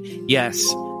like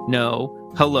yes,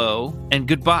 no, hello, and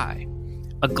goodbye.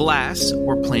 A glass,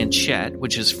 or planchette,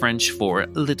 which is French for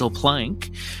little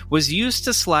plank, was used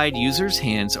to slide users'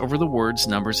 hands over the words,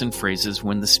 numbers, and phrases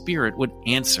when the spirit would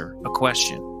answer a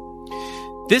question.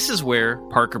 This is where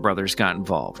Parker Brothers got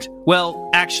involved.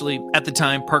 Well, actually, at the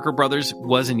time, Parker Brothers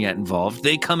wasn't yet involved.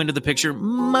 They come into the picture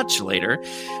much later.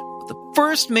 But the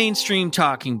first mainstream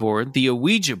talking board, the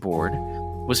Ouija board,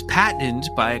 was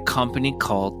patented by a company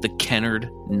called the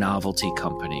Kennard Novelty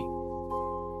Company.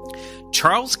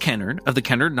 Charles Kennard of the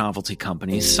Kennard Novelty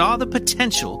Company saw the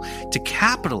potential to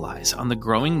capitalize on the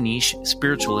growing niche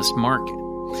spiritualist market.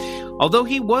 Although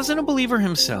he wasn't a believer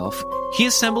himself, he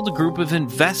assembled a group of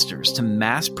investors to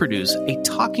mass produce a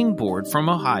talking board from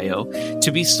Ohio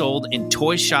to be sold in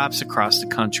toy shops across the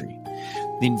country.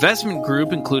 The investment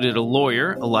group included a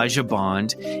lawyer, Elijah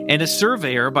Bond, and a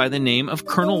surveyor by the name of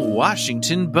Colonel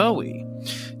Washington Bowie.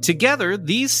 Together,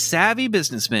 these savvy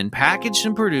businessmen packaged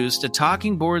and produced a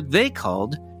talking board they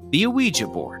called the Ouija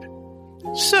board.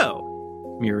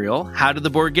 So, Muriel, how did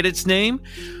the board get its name?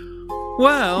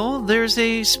 Well, there's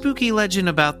a spooky legend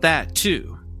about that,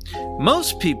 too.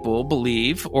 Most people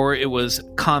believe, or it was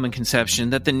common conception,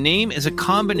 that the name is a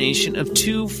combination of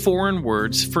two foreign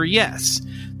words for yes,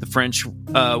 the French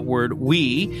word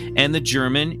oui and the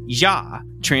German ja,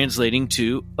 translating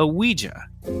to a Ouija,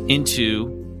 into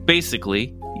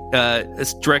basically a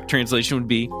direct translation would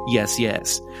be yes,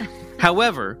 yes.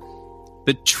 However,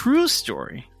 the true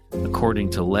story,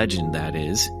 according to legend that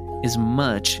is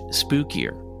much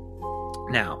spookier.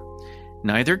 Now,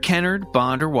 neither Kennard,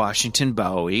 Bond, or Washington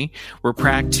Bowie were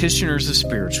practitioners of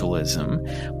spiritualism,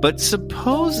 but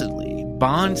supposedly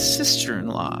Bond's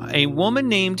sister-in-law, a woman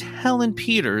named Helen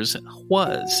Peters,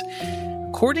 was.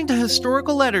 According to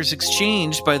historical letters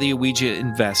exchanged by the Ouija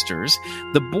investors,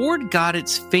 the board got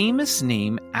its famous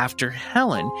name after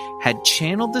Helen had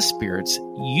channeled the spirits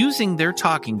using their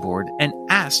talking board and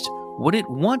asked what it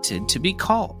wanted to be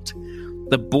called.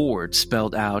 The board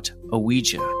spelled out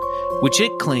Ouija, which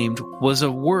it claimed was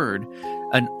a word,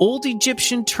 an old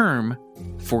Egyptian term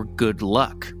for good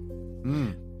luck.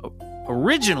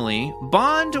 Originally,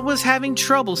 Bond was having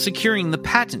trouble securing the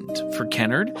patent for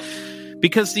Kennard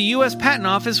because the U.S. Patent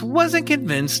Office wasn't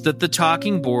convinced that the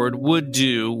talking board would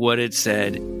do what it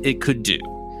said it could do.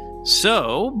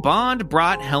 So, Bond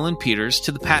brought Helen Peters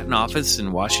to the Patent Office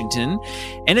in Washington,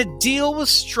 and a deal was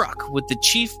struck with the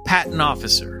chief patent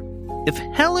officer. If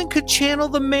Helen could channel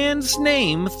the man's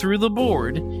name through the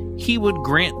board, he would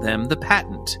grant them the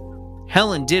patent.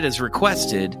 Helen did as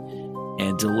requested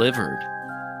and delivered.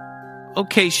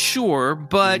 Okay, sure,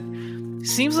 but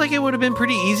Seems like it would have been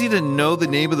pretty easy to know the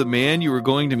name of the man you were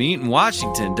going to meet in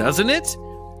Washington, doesn't it?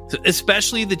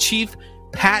 Especially the chief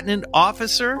patent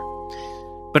officer?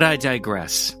 But I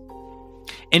digress.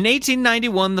 In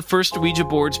 1891, the first Ouija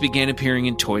boards began appearing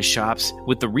in toy shops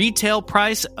with the retail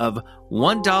price of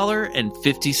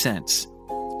 $1.50.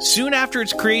 Soon after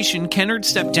its creation, Kennard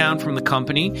stepped down from the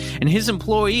company, and his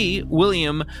employee,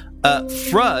 William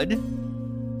Frudd,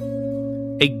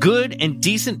 a good and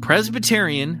decent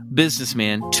Presbyterian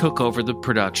businessman, took over the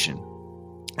production.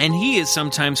 And he is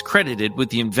sometimes credited with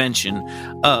the invention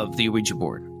of the Ouija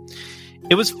board.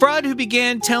 It was Frudd who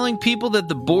began telling people that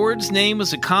the board's name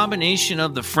was a combination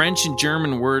of the French and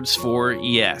German words for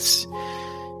yes.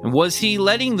 And was he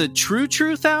letting the true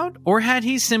truth out, or had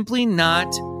he simply not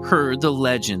heard the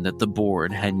legend that the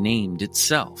board had named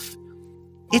itself?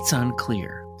 It's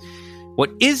unclear.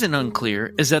 What isn't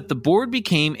unclear is that the board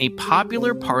became a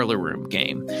popular parlor room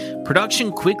game.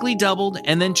 Production quickly doubled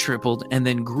and then tripled and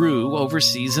then grew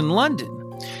overseas in London.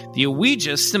 The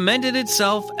Ouija cemented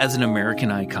itself as an American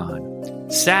icon.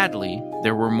 Sadly,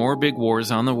 there were more big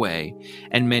wars on the way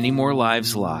and many more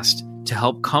lives lost. To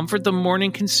help comfort the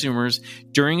mourning consumers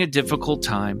during a difficult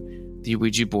time, the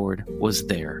Ouija board was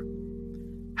there.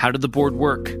 How did the board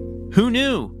work? Who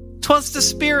knew? 'Twas the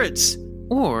spirits!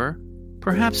 Or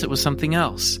perhaps it was something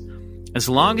else. As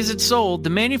long as it sold, the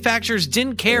manufacturers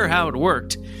didn't care how it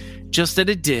worked, just that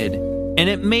it did, and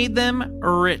it made them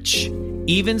rich,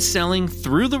 even selling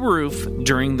through the roof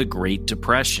during the Great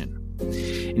Depression.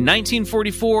 In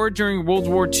 1944, during World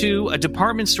War II, a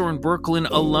department store in Brooklyn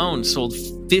alone sold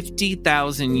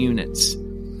 50,000 units.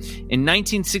 In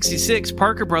 1966,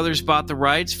 Parker Brothers bought the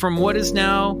rights from what is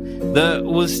now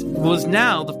was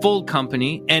now the Fold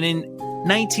Company, and in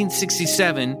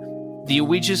 1967, the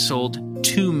Ouija sold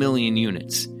 2 million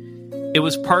units. It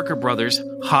was Parker Brothers'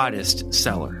 hottest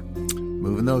seller.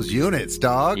 Moving those units,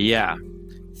 dog. Yeah.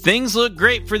 Things looked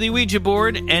great for the Ouija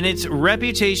board, and its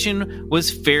reputation was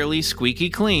fairly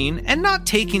squeaky clean and not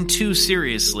taken too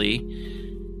seriously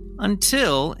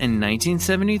until in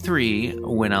 1973,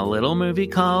 when a little movie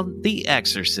called The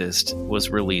Exorcist was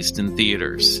released in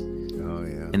theaters. Oh,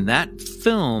 yeah. In that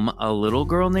film, a little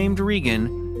girl named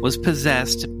Regan was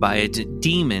possessed by a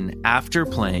demon after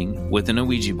playing with an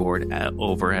Ouija board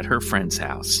over at her friend's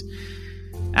house.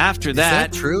 After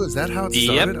that... Is that true? Is that how it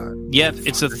started? Yep.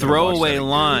 It's a throwaway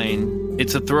line.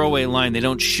 It's a throwaway line. They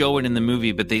don't show it in the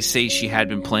movie, but they say she had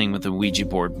been playing with a Ouija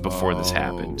board before this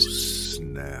happened.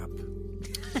 Snap.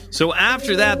 So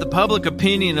after that, the public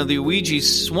opinion of the Ouija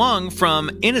swung from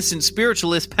innocent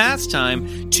spiritualist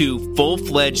pastime to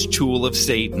full-fledged tool of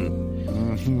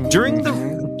Satan. During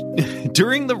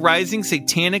the rising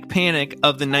satanic panic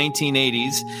of the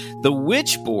 1980s, the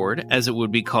Witch Board, as it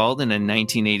would be called in a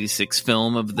 1986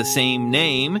 film of the same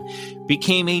name,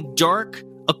 became a dark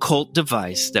occult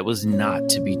device that was not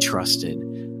to be trusted,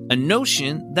 a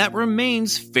notion that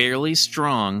remains fairly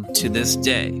strong to this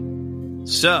day.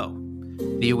 So,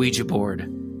 the Ouija board,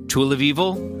 tool of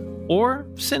evil, or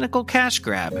cynical cash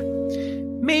grab?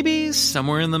 Maybe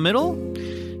somewhere in the middle?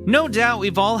 No doubt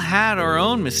we've all had our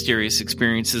own mysterious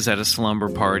experiences at a slumber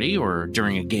party or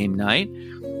during a game night.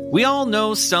 We all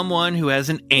know someone who has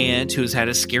an aunt who's had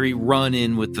a scary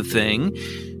run-in with the thing.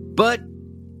 But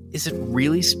is it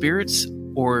really spirits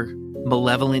or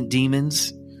malevolent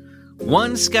demons?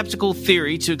 One skeptical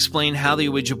theory to explain how the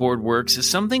Ouija board works is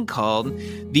something called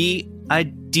the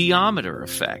ideometer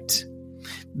effect.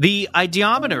 The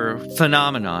ideometer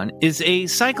phenomenon is a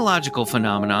psychological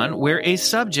phenomenon where a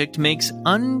subject makes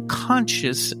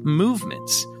unconscious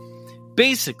movements.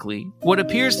 Basically, what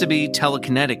appears to be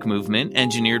telekinetic movement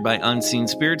engineered by unseen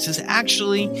spirits is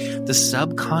actually the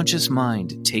subconscious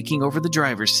mind taking over the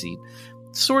driver's seat,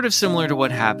 sort of similar to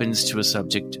what happens to a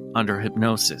subject under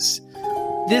hypnosis.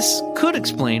 This could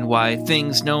explain why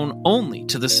things known only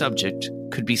to the subject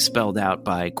could be spelled out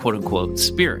by quote-unquote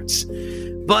spirits.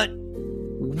 But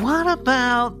what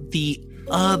about the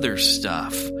other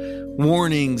stuff?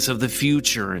 Warnings of the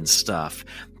future and stuff.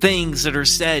 Things that are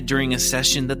said during a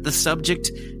session that the subject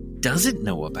doesn't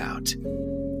know about.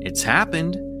 It's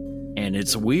happened, and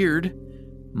it's weird.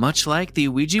 Much like the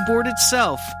Ouija board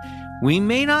itself, we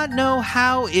may not know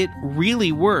how it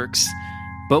really works,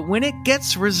 but when it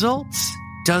gets results,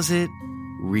 does it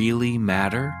really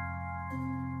matter?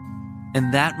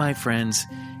 And that, my friends,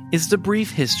 is the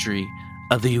brief history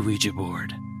of the Ouija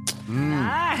board.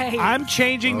 Nice. I'm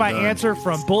changing my answer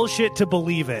from bullshit to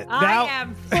believe it. I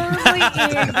am firmly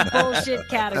in the bullshit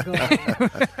category.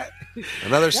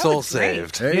 Another soul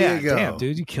saved. There you go. Damn,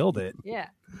 dude, you killed it. Yeah.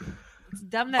 It's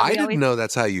dumb that I we didn't always... know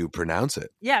that's how you pronounce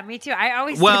it. Yeah, me too. I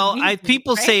always Well, say Ouija,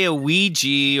 people right? say a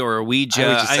Ouija or a Ouija. I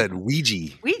always just said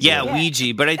Ouija. Yeah,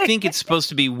 Ouija, but I think it's supposed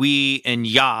to be we and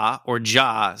ya or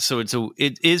ja, so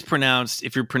it is pronounced,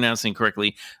 if you're pronouncing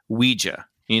correctly, Ouija.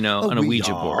 On a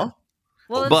Ouija board.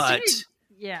 Well, but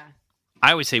yeah.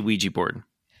 I always say Ouija board.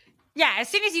 Yeah, as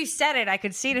soon as you said it, I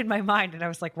could see it in my mind, and I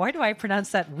was like, "Why do I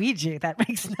pronounce that Ouija? That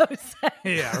makes no sense."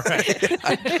 Yeah,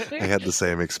 right. I had the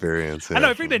same experience. I know.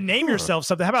 If you're going to name yourself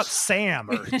something, how about Sam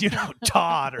or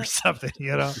Todd or something?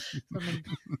 The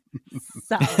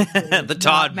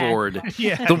Todd board.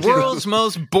 Yeah, the world's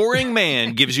most boring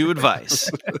man gives you advice.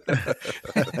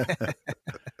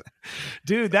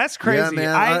 Dude, that's crazy.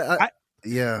 Yeah,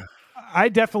 man. I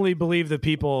definitely believe the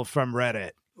people from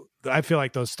Reddit. I feel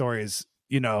like those stories.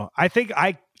 I think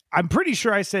I'm pretty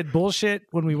sure I said bullshit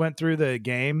when we went through the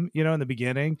game, in the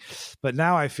beginning, but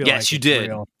now I feel yes, like you it's did.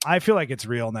 Real. I feel like it's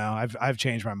real now. I've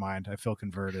changed my mind. I feel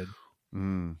converted.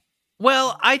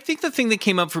 Well, I think the thing that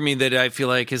came up for me that I feel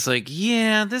like is like,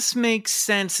 yeah, this makes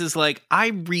sense is like, I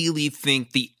really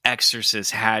think The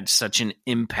Exorcist had such an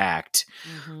impact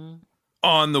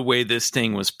on the way this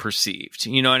thing was perceived.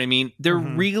 You know what I mean? There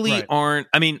really aren't,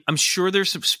 I'm sure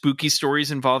there's some spooky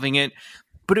stories involving it,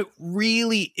 but it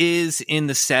really is in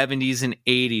the 70s and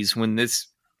 80s when this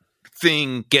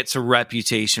thing gets a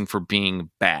reputation for being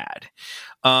bad.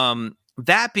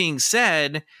 That being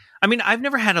said, I've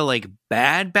never had a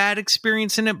bad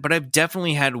experience in it, but I've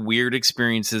definitely had weird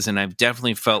experiences, and I've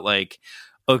definitely felt like,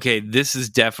 okay, this is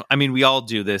definitely, we all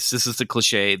do this. This is the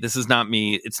cliche. This is not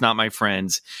me. It's not my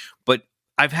friends. But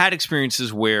I've had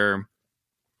experiences where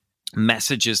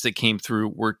messages that came through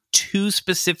were too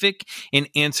specific and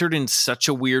answered in such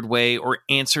a weird way or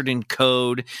answered in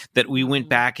code that we went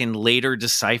back and later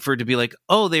deciphered to be like,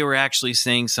 oh, they were actually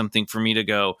saying something for me to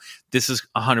go, this is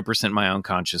 100% my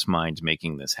unconscious mind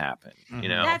making this happen.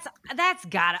 That's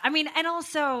gotta, and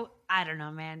also, I don't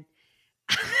know, man.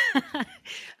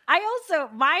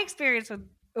 My experience with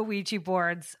Ouija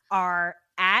boards are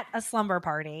at a slumber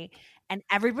party, and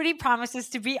everybody promises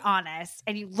to be honest,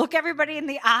 and you look everybody in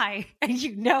the eye, and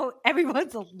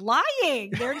everyone's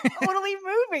lying. They're totally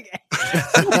moving it.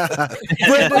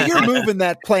 Brenda, you're moving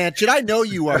that planchette. I know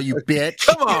you are, you bitch.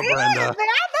 Come on, Brenda. Man,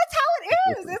 that's how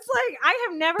it is. It's like I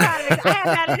have never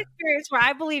had an experience where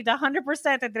I believed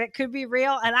 100% that it could be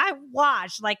real, and I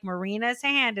watched Marina's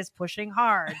hand is pushing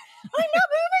hard. I'm not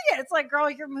moving it. It's like, girl,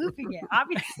 you're moving it,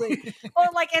 obviously. Or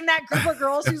in that group of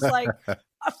girls who's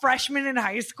a freshman in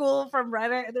high school from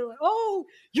Reddit, and they're like, oh,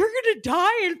 you're gonna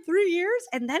die in 3 years,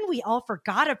 and then we all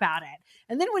forgot about it,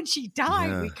 and then when she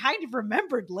died we kind of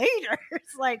remembered later.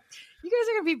 It's like, you guys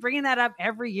are gonna be bringing that up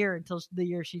every year until the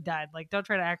year she died. Don't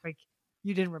try to act like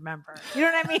you didn't remember. You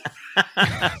know what I mean?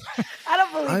 I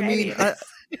don't believe any of this.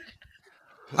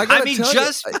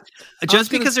 Just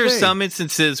because there's some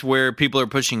instances where people are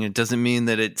pushing it doesn't mean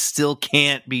that it still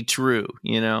can't be true,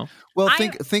 Well,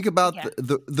 think about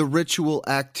the ritual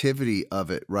activity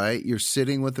of it, right? You're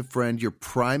sitting with a friend, you're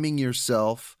priming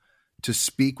yourself to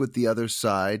speak with the other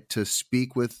side, to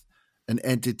speak with an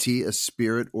entity, a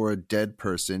spirit, or a dead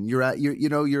person. You're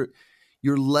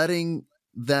letting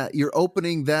that, you're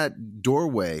opening that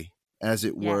doorway, as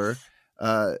it were.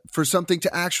 For something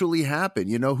to actually happen.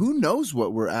 Who knows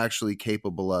what we're actually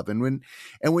capable of. And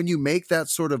when you make that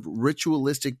sort of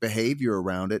ritualistic behavior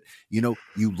around it,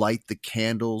 you light the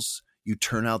candles, you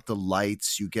turn out the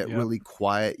lights, you get really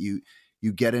quiet, you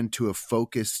get into a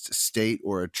focused state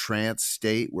or a trance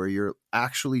state where you're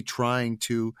actually trying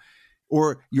to,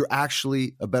 or you're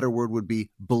actually, a better word would be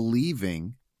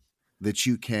believing that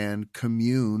you can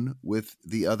commune with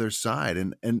the other side.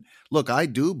 And look, I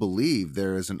do believe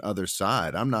there is an other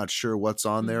side. I'm not sure what's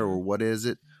on there or what is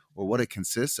it or what it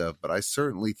consists of, but I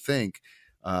certainly think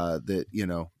that,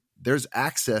 there's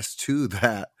access to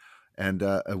that. And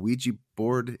a Ouija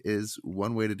board is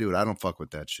one way to do it. I don't fuck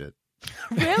with that shit.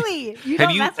 Really? You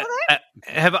don't mess with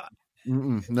it?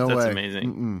 No way. That's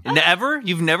amazing. Never?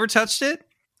 You've never touched it?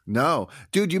 No,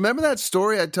 dude, you remember that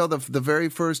story I tell the very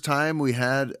first time we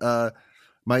had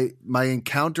my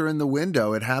encounter in the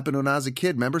window? It happened when I was a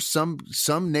kid. Remember some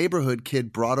neighborhood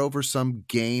kid brought over some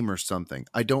game or something.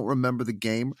 I don't remember the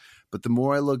game, but the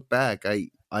more I look back,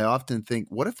 I often think,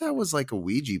 what if that was like a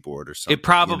Ouija board or something? It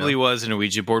probably was an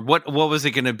Ouija board. What was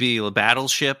it going to be? A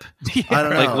battleship? I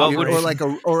don't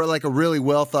know. Or like a really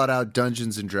well thought out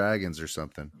Dungeons and Dragons or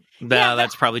something. No,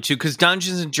 that's probably true, because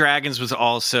Dungeons and Dragons was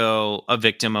also a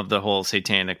victim of the whole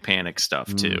satanic panic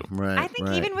stuff too. Right. I think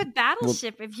even with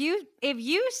Battleship, if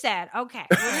you said, okay,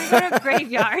 we're going to go to a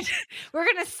graveyard, we're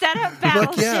going to set up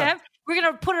Battleship, we're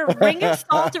gonna put a ring of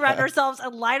salt around ourselves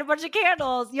and light a bunch of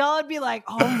candles. Y'all would be like,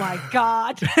 oh my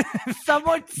God,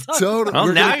 someone. Totally. Well,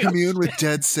 We're now going to commune with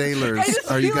dead sailors.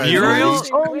 just Are you feel guys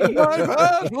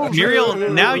like ready? Muriel,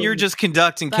 now you're just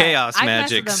conducting But chaos I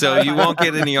mess magic, with them so both. you won't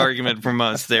get any argument from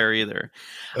us there either.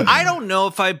 I don't know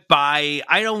if I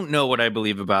don't know what I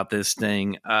believe about this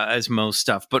thing as most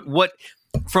stuff, but what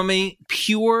from a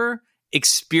pure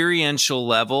experiential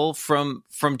level, from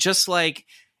just like,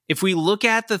 if we look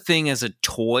at the thing as a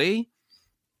toy,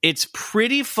 it's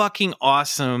pretty fucking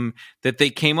awesome that they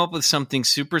came up with something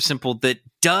super simple that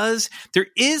there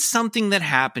is something that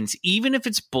happens, even if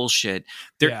it's bullshit.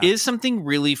 There is something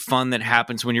really fun that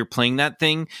happens when you're playing that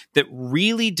thing that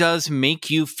really does make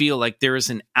you feel like there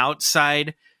is an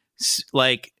outside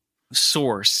like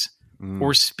source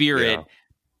or spirit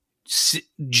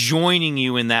joining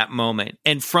you in that moment.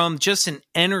 And from just an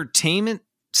entertainment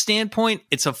standpoint,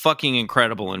 it's a fucking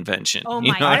incredible invention. Oh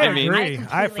you my know what God. I mean?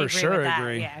 I for sure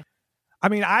agree. Yeah. I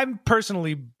mean, I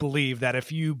personally believe that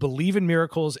if you believe in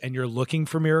miracles and you're looking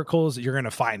for miracles, you're going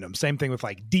to find them. Same thing with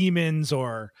like demons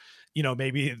or, you know,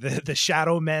 maybe the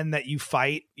shadow men that you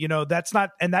fight, you know, that's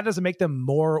not, and that doesn't make them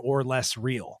more or less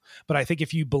real. But I think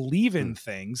if you believe in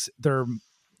things,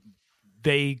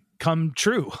 they come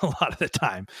true a lot of the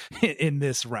time in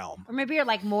this realm. Or maybe you're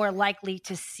like more likely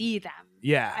to see them.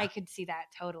 Yeah. I could see that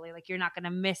totally. Like you're not going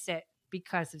to miss it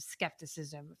because of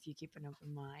skepticism if you keep an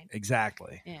open mind.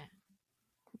 Exactly. Yeah.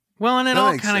 Well, and it That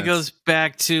all makes kind of sense. goes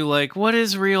back to like, what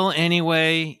is real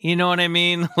anyway? You know what I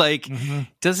mean? Like,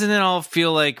 doesn't it all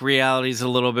feel like reality is a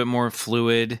little bit more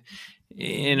fluid,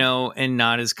 you know, and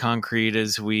not as concrete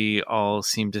as we all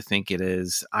seem to think it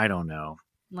is? I don't know.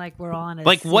 Like we're all in a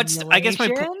Like what's, I guess my,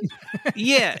 simulation?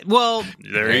 yeah, well,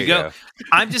 there you go.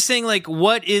 I'm just saying like,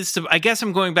 what is the, I guess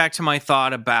I'm going back to my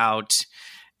thought about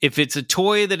if it's a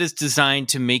toy that is designed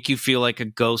to make you feel like a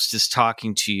ghost is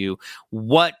talking to you,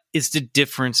 what is the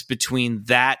difference between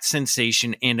that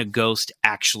sensation and a ghost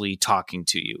actually talking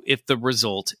to you if the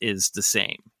result is the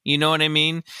same? You know what I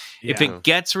mean? Yeah. If it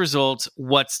gets results,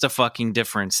 what's the fucking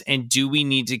difference? And do we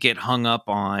need to get hung up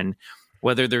on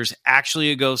whether there's actually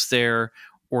a ghost there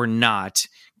or not?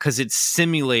 Because it's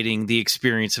simulating the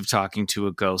experience of talking to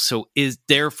a ghost. So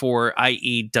therefore,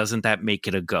 i.e., doesn't that make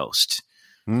it a ghost?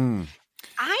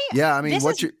 Yeah, I mean,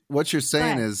 this what you're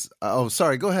saying ahead. is, oh,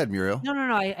 sorry, go ahead, Muriel. No,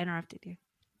 I interrupted you.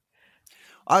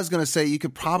 I was going to say you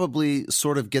could probably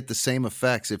sort of get the same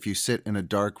effects if you sit in a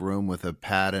dark room with a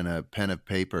pad and a pen of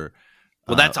paper.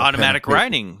 Well, that's a pen of automatic paper.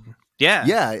 writing. Yeah.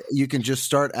 Yeah, you can just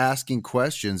start asking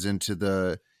questions into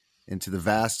the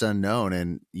vast unknown,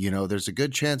 and you know, there's a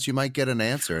good chance you might get an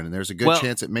answer, and there's a good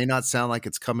chance it may not sound like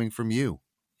it's coming from you.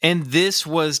 And this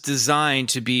was designed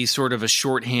to be sort of a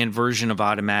shorthand version of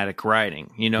automatic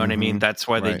writing. You know what I mean? That's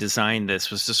why they designed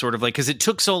this, was to sort of like, because it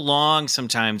took so long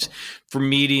sometimes for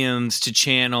mediums to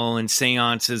channel and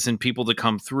seances and people to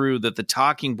come through that the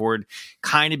talking board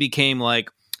kind of became like,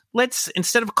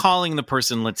 instead of calling the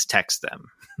person, let's text them.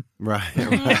 Right.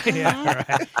 Yeah,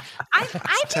 right. I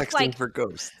think Texting like for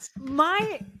ghosts.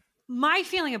 my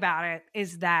feeling about it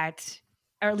is that,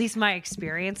 or at least my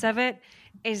experience of it,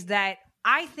 is that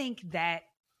I think that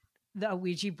the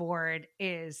Ouija board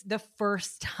is the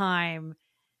first time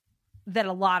that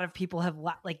a lot of people have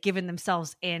like given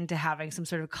themselves into having some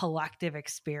sort of collective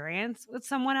experience with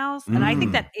someone else. And I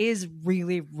think that is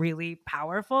really, really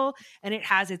powerful. And it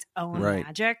has its own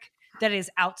magic that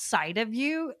is outside of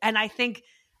you. And I think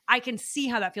I can see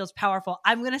how that feels powerful.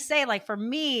 I'm going to say, like, for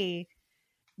me,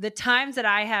 the times that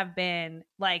I have been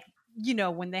like, you know,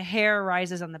 when the hair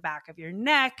rises on the back of your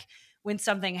neck, when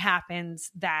something happens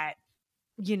that,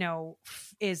 you know,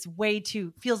 is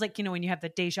feels like, you know, when you have the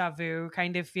deja vu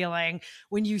kind of feeling,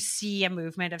 when you see a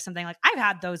movement of something, like I've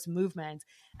had those movements.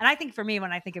 And I think for me,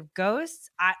 when I think of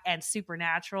ghosts and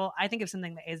supernatural, I think of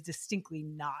something that is distinctly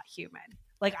not human.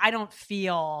 Like I don't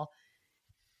feel,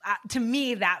 to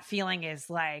me, that feeling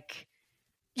is like,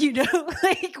 you know,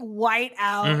 like white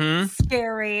out,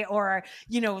 scary, or,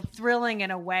 you know, thrilling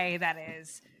in a way that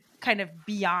is kind of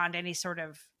beyond any sort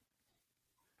of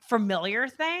familiar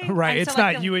thing. Right. And It's so,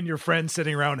 like, not you and your friends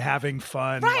sitting around having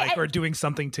fun, like, or doing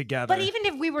something together. But even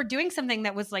if we were doing something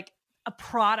that was like a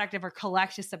product of our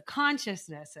collective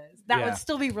subconsciousnesses, that would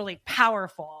still be really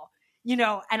powerful, you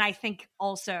know. And I think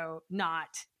also not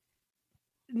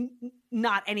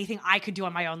anything I could do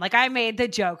on my own. Like I made the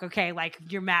joke, okay, like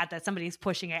you're mad that somebody's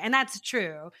pushing it, and that's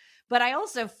true. But I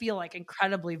also feel like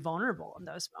incredibly vulnerable in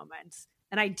those moments.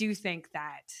 And I do think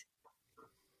that,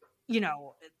 you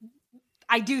know,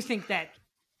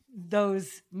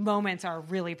 those moments are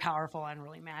really powerful and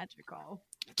really magical.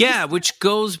 Yeah, which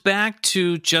goes back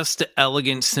to just the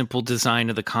elegant, simple design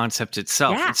of the concept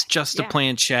itself. Yeah, It's just a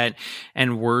planchette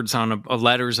and words on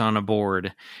letters on a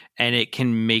board, and it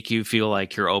can make you feel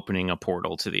like you're opening a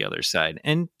portal to the other side.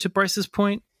 And to Bryce's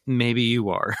point, maybe you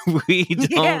are. We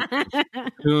don't.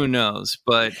 Who knows?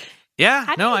 But yeah,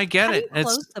 I get it. How do you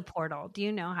close the portal? Do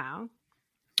you know how?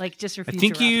 Like just for future I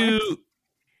think reference?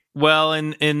 Well,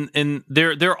 and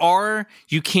there are,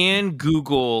 you can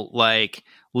Google like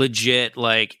legit,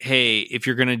 like, hey, if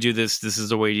you're gonna do this, this is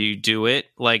the way you do it.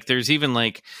 Like there's even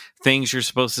like things you're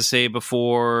supposed to say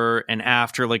before and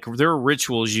after. Like there are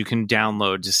rituals you can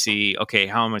download to see, okay,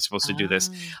 how am I supposed to do this?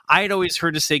 I had always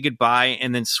heard to say goodbye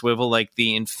and then swivel like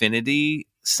the infinity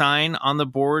sign on the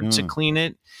board to clean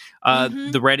it.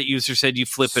 The Reddit user said you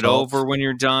flip it over when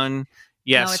you're done.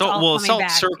 Yeah, No,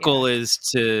 salt circle is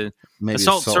to Maybe a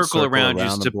salt circle around you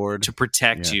the to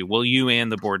protect you. Well, you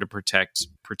and the board to protect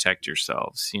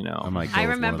yourselves. You know, I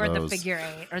remember the figure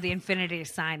 8 or the infinity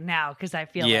sign now because I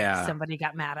feel like somebody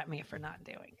got mad at me for not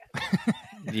doing it.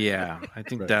 Yeah, I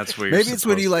think that's where maybe it's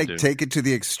when you like take it to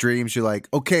the extremes. You're like,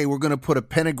 okay, we're gonna put a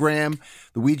pentagram,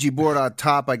 the Ouija board on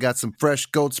top. I got some fresh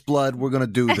goat's blood. We're gonna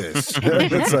do this.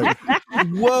 It's like,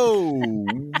 whoa,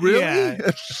 really?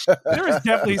 Yeah. There was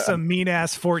definitely some mean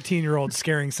ass 14-year-olds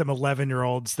scaring some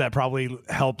 11-year-olds that probably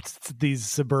helped these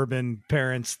suburban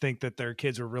parents think that their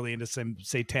kids were really into some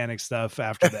satanic stuff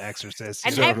after The Exorcist.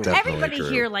 And everybody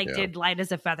here did light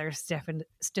as a feather, stiff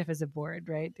as a board,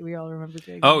 right? Do we all remember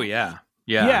doing Oh that?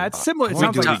 Yeah, it's similar. It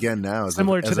sounds like again now,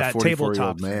 similar to that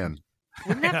tabletop man.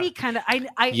 Wouldn't that be kind of?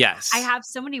 Yes. I have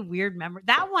so many weird memories.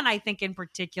 That one, I think, in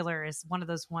particular, is one of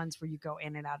those ones where you go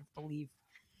in and out of belief.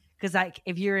 Because, like,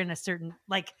 if you're in a certain,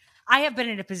 like, I have been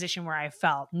in a position where I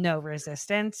felt no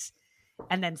resistance,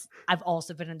 and then I've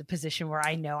also been in the position where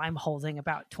I know I'm holding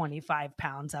about 25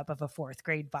 pounds up of a 4th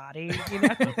grade body. You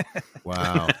know?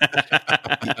 Wow.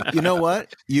 You know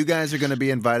what? You guys are going to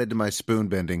be invited to my spoon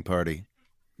bending party.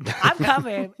 I'm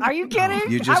coming. Are you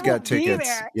kidding? You just I got won't be tickets.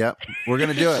 there. Yep. We're going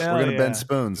to do it. Hell We're going to yeah. bend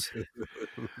spoons.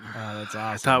 That's awesome.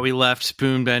 I thought we left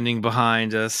spoon bending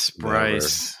behind us,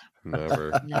 Bryce.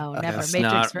 Never. No, never. That's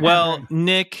Matrix not. forever. Well,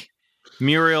 Nick,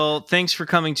 Muriel, thanks for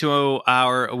coming to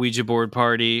our Ouija board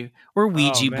party or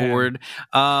Ouija man. board.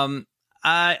 I'm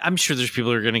sure there's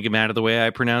people who are going to get mad at the way I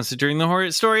pronounce it during the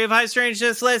horror story of high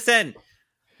strangeness. Listen,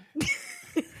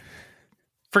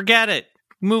 forget it.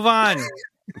 Move on.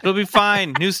 It'll be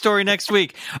fine. New story next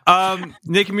week.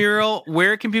 Nick and Muriel,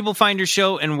 where can people find your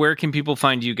show and where can people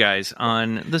find you guys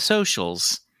on the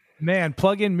socials? Man,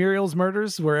 plug in Muriel's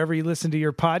Murders wherever you listen to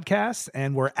your podcasts,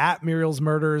 and we're at Muriel's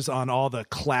Murders on all the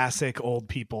classic old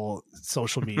people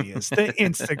social medias, the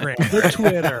Instagram, the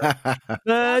Twitter,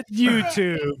 the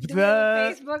YouTube, the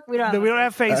Facebook. We don't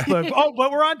have Facebook. Oh,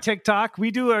 but we're on TikTok.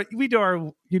 We do our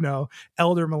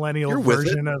elder millennial You're with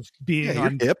version of being you're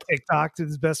on hip. TikTok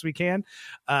as best we can.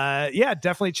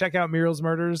 Definitely check out Muriel's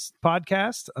Murders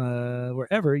podcast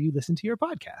wherever you listen to your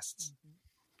podcasts.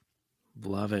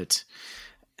 Love it.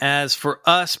 As for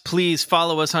us, please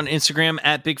follow us on Instagram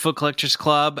at Bigfoot Collectors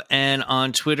Club and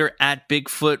on Twitter at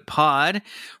Bigfoot Pod.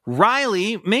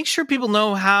 Riley, make sure people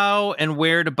know how and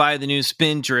where to buy the new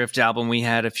Spindrift album. We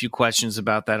had a few questions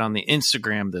about that on the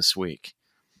Instagram this week.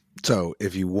 So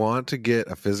if you want to get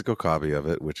a physical copy of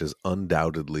it, which is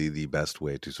undoubtedly the best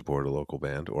way to support a local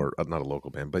band, or not a local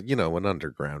band, but, an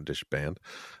undergroundish band,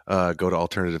 go to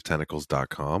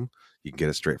alternativetentacles.com. You can get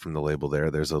it straight from the label there.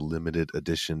 There's a limited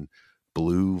edition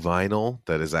blue vinyl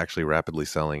that is actually rapidly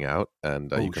selling out,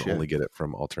 and you can only get it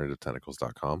from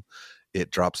alternativetentacles.com. It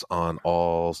drops on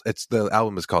the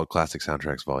album is called Classic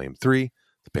Soundtracks Volume 3.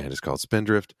 The band is called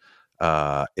Spindrift.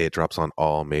 It drops on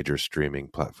all major streaming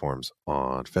platforms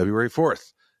on February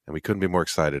 4th, and we couldn't be more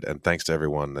excited. And thanks to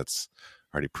everyone that's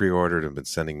already pre-ordered and been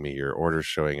sending me your orders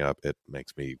showing up. It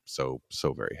makes me so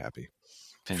very happy.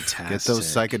 Fantastic. Get those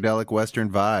psychedelic Western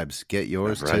vibes. Get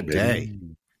yours Right, today.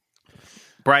 baby.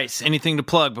 Bryce, anything to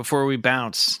plug before we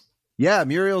bounce? Yeah,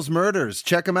 Muriel's Murders.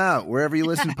 Check them out wherever you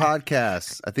listen to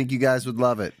podcasts. I think you guys would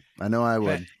love it. I know I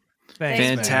would. Thanks,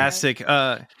 Fantastic.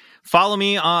 Follow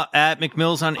me at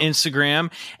McMills on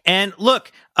Instagram. And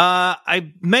look,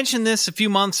 I mentioned this a few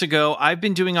months ago. I've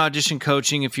been doing audition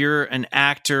coaching. If you're an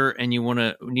actor and you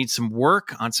need some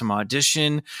work on some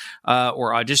audition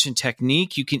or audition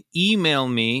technique, you can email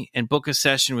me and book a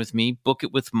session with me,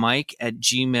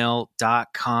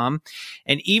 bookitwithmike@gmail.com.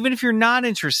 And even if you're not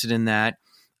interested in that,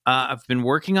 I've been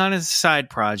working on a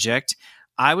side project.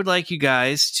 I would like you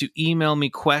guys to email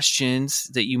me questions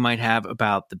that you might have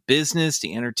about the business,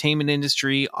 the entertainment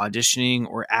industry, auditioning,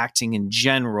 or acting in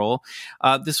general.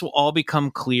 This will all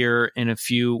become clear in a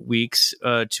few weeks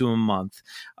to a month.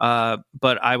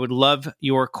 But I would love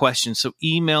your questions. So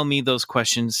email me those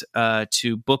questions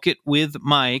to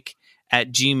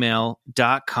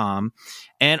bookitwithmike@gmail.com.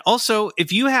 And also,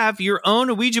 if you have your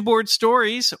own Ouija board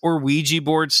stories or Ouija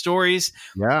board stories,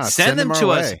 send them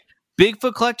to us.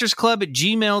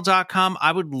 BigfootCollectorsClub@gmail.com.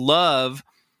 I would love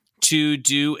to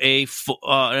do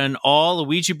an all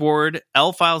Ouija board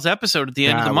L-Files episode at the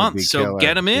end of the month. So killer.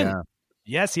 Get them in. Yeah.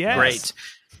 Yes. Great.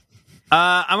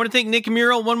 I want to thank Nick and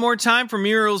Muriel one more time for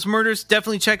Muriel's Murders.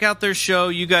 Definitely check out their show.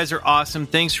 You guys are awesome.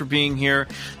 Thanks for being here.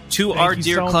 To our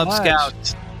dear Club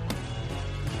Scouts,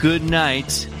 good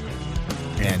night.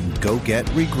 And go get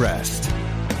regressed.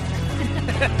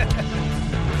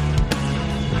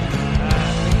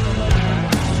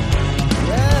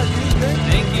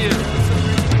 Thank you.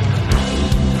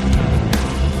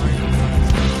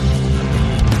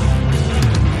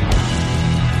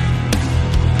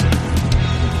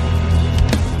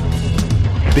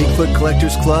 Bigfoot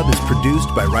Collectors Club is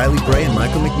produced by Riley Bray and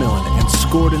Michael McMillan and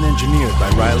scored and engineered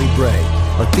by Riley Bray.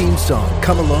 Our theme song,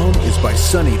 Come Alone, is by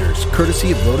Sun Eaters,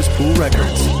 courtesy of Lotus Pool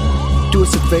Records. Do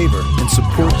us a favor and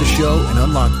support the show and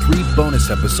unlock 3 bonus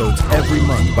episodes every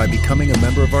month by becoming a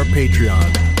member of our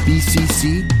Patreon,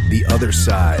 BCC The Other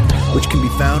Side, which can be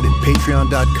found at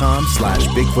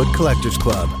patreon.com/Bigfoot Collectors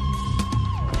Club.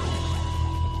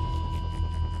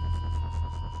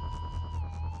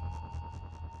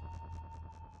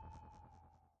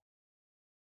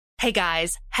 Hey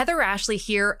guys, Heather Ashley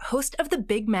here, host of the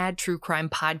Big Mad True Crime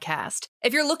Podcast.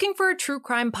 If you're looking for a true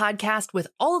crime podcast with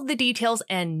all of the details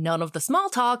and none of the small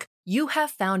talk, you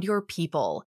have found your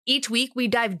people. Each week, we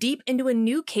dive deep into a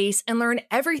new case and learn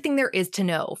everything there is to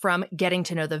know, from getting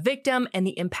to know the victim and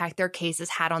the impact their case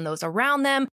has had on those around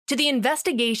them, to the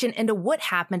investigation into what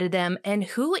happened to them and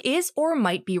who is or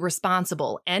might be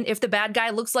responsible, and if the bad guy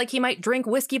looks like he might drink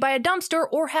whiskey by a dumpster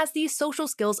or has the social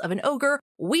skills of an ogre,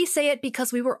 we say it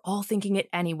because we were all thinking it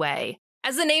anyway.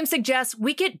 As the name suggests,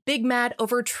 we get big mad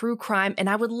over true crime, and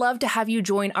I would love to have you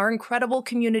join our incredible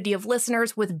community of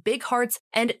listeners with big hearts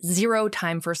and zero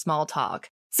time for small talk.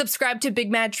 Subscribe to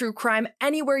Big Mad True Crime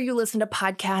anywhere you listen to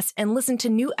podcasts and listen to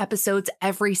new episodes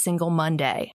every single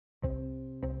Monday.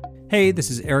 Hey, this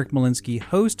is Eric Malinsky,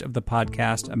 host of the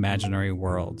podcast Imaginary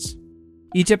Worlds.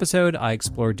 Each episode, I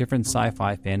explore different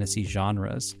sci-fi fantasy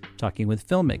genres, talking with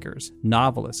filmmakers,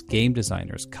 novelists, game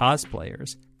designers,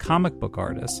 cosplayers, comic book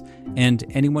artists, and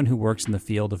anyone who works in the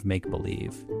field of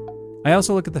make-believe. I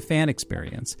also look at the fan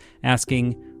experience,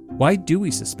 asking, why do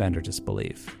we suspend our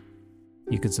disbelief?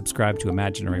 You can subscribe to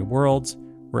Imaginary Worlds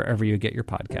wherever you get your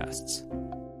podcasts.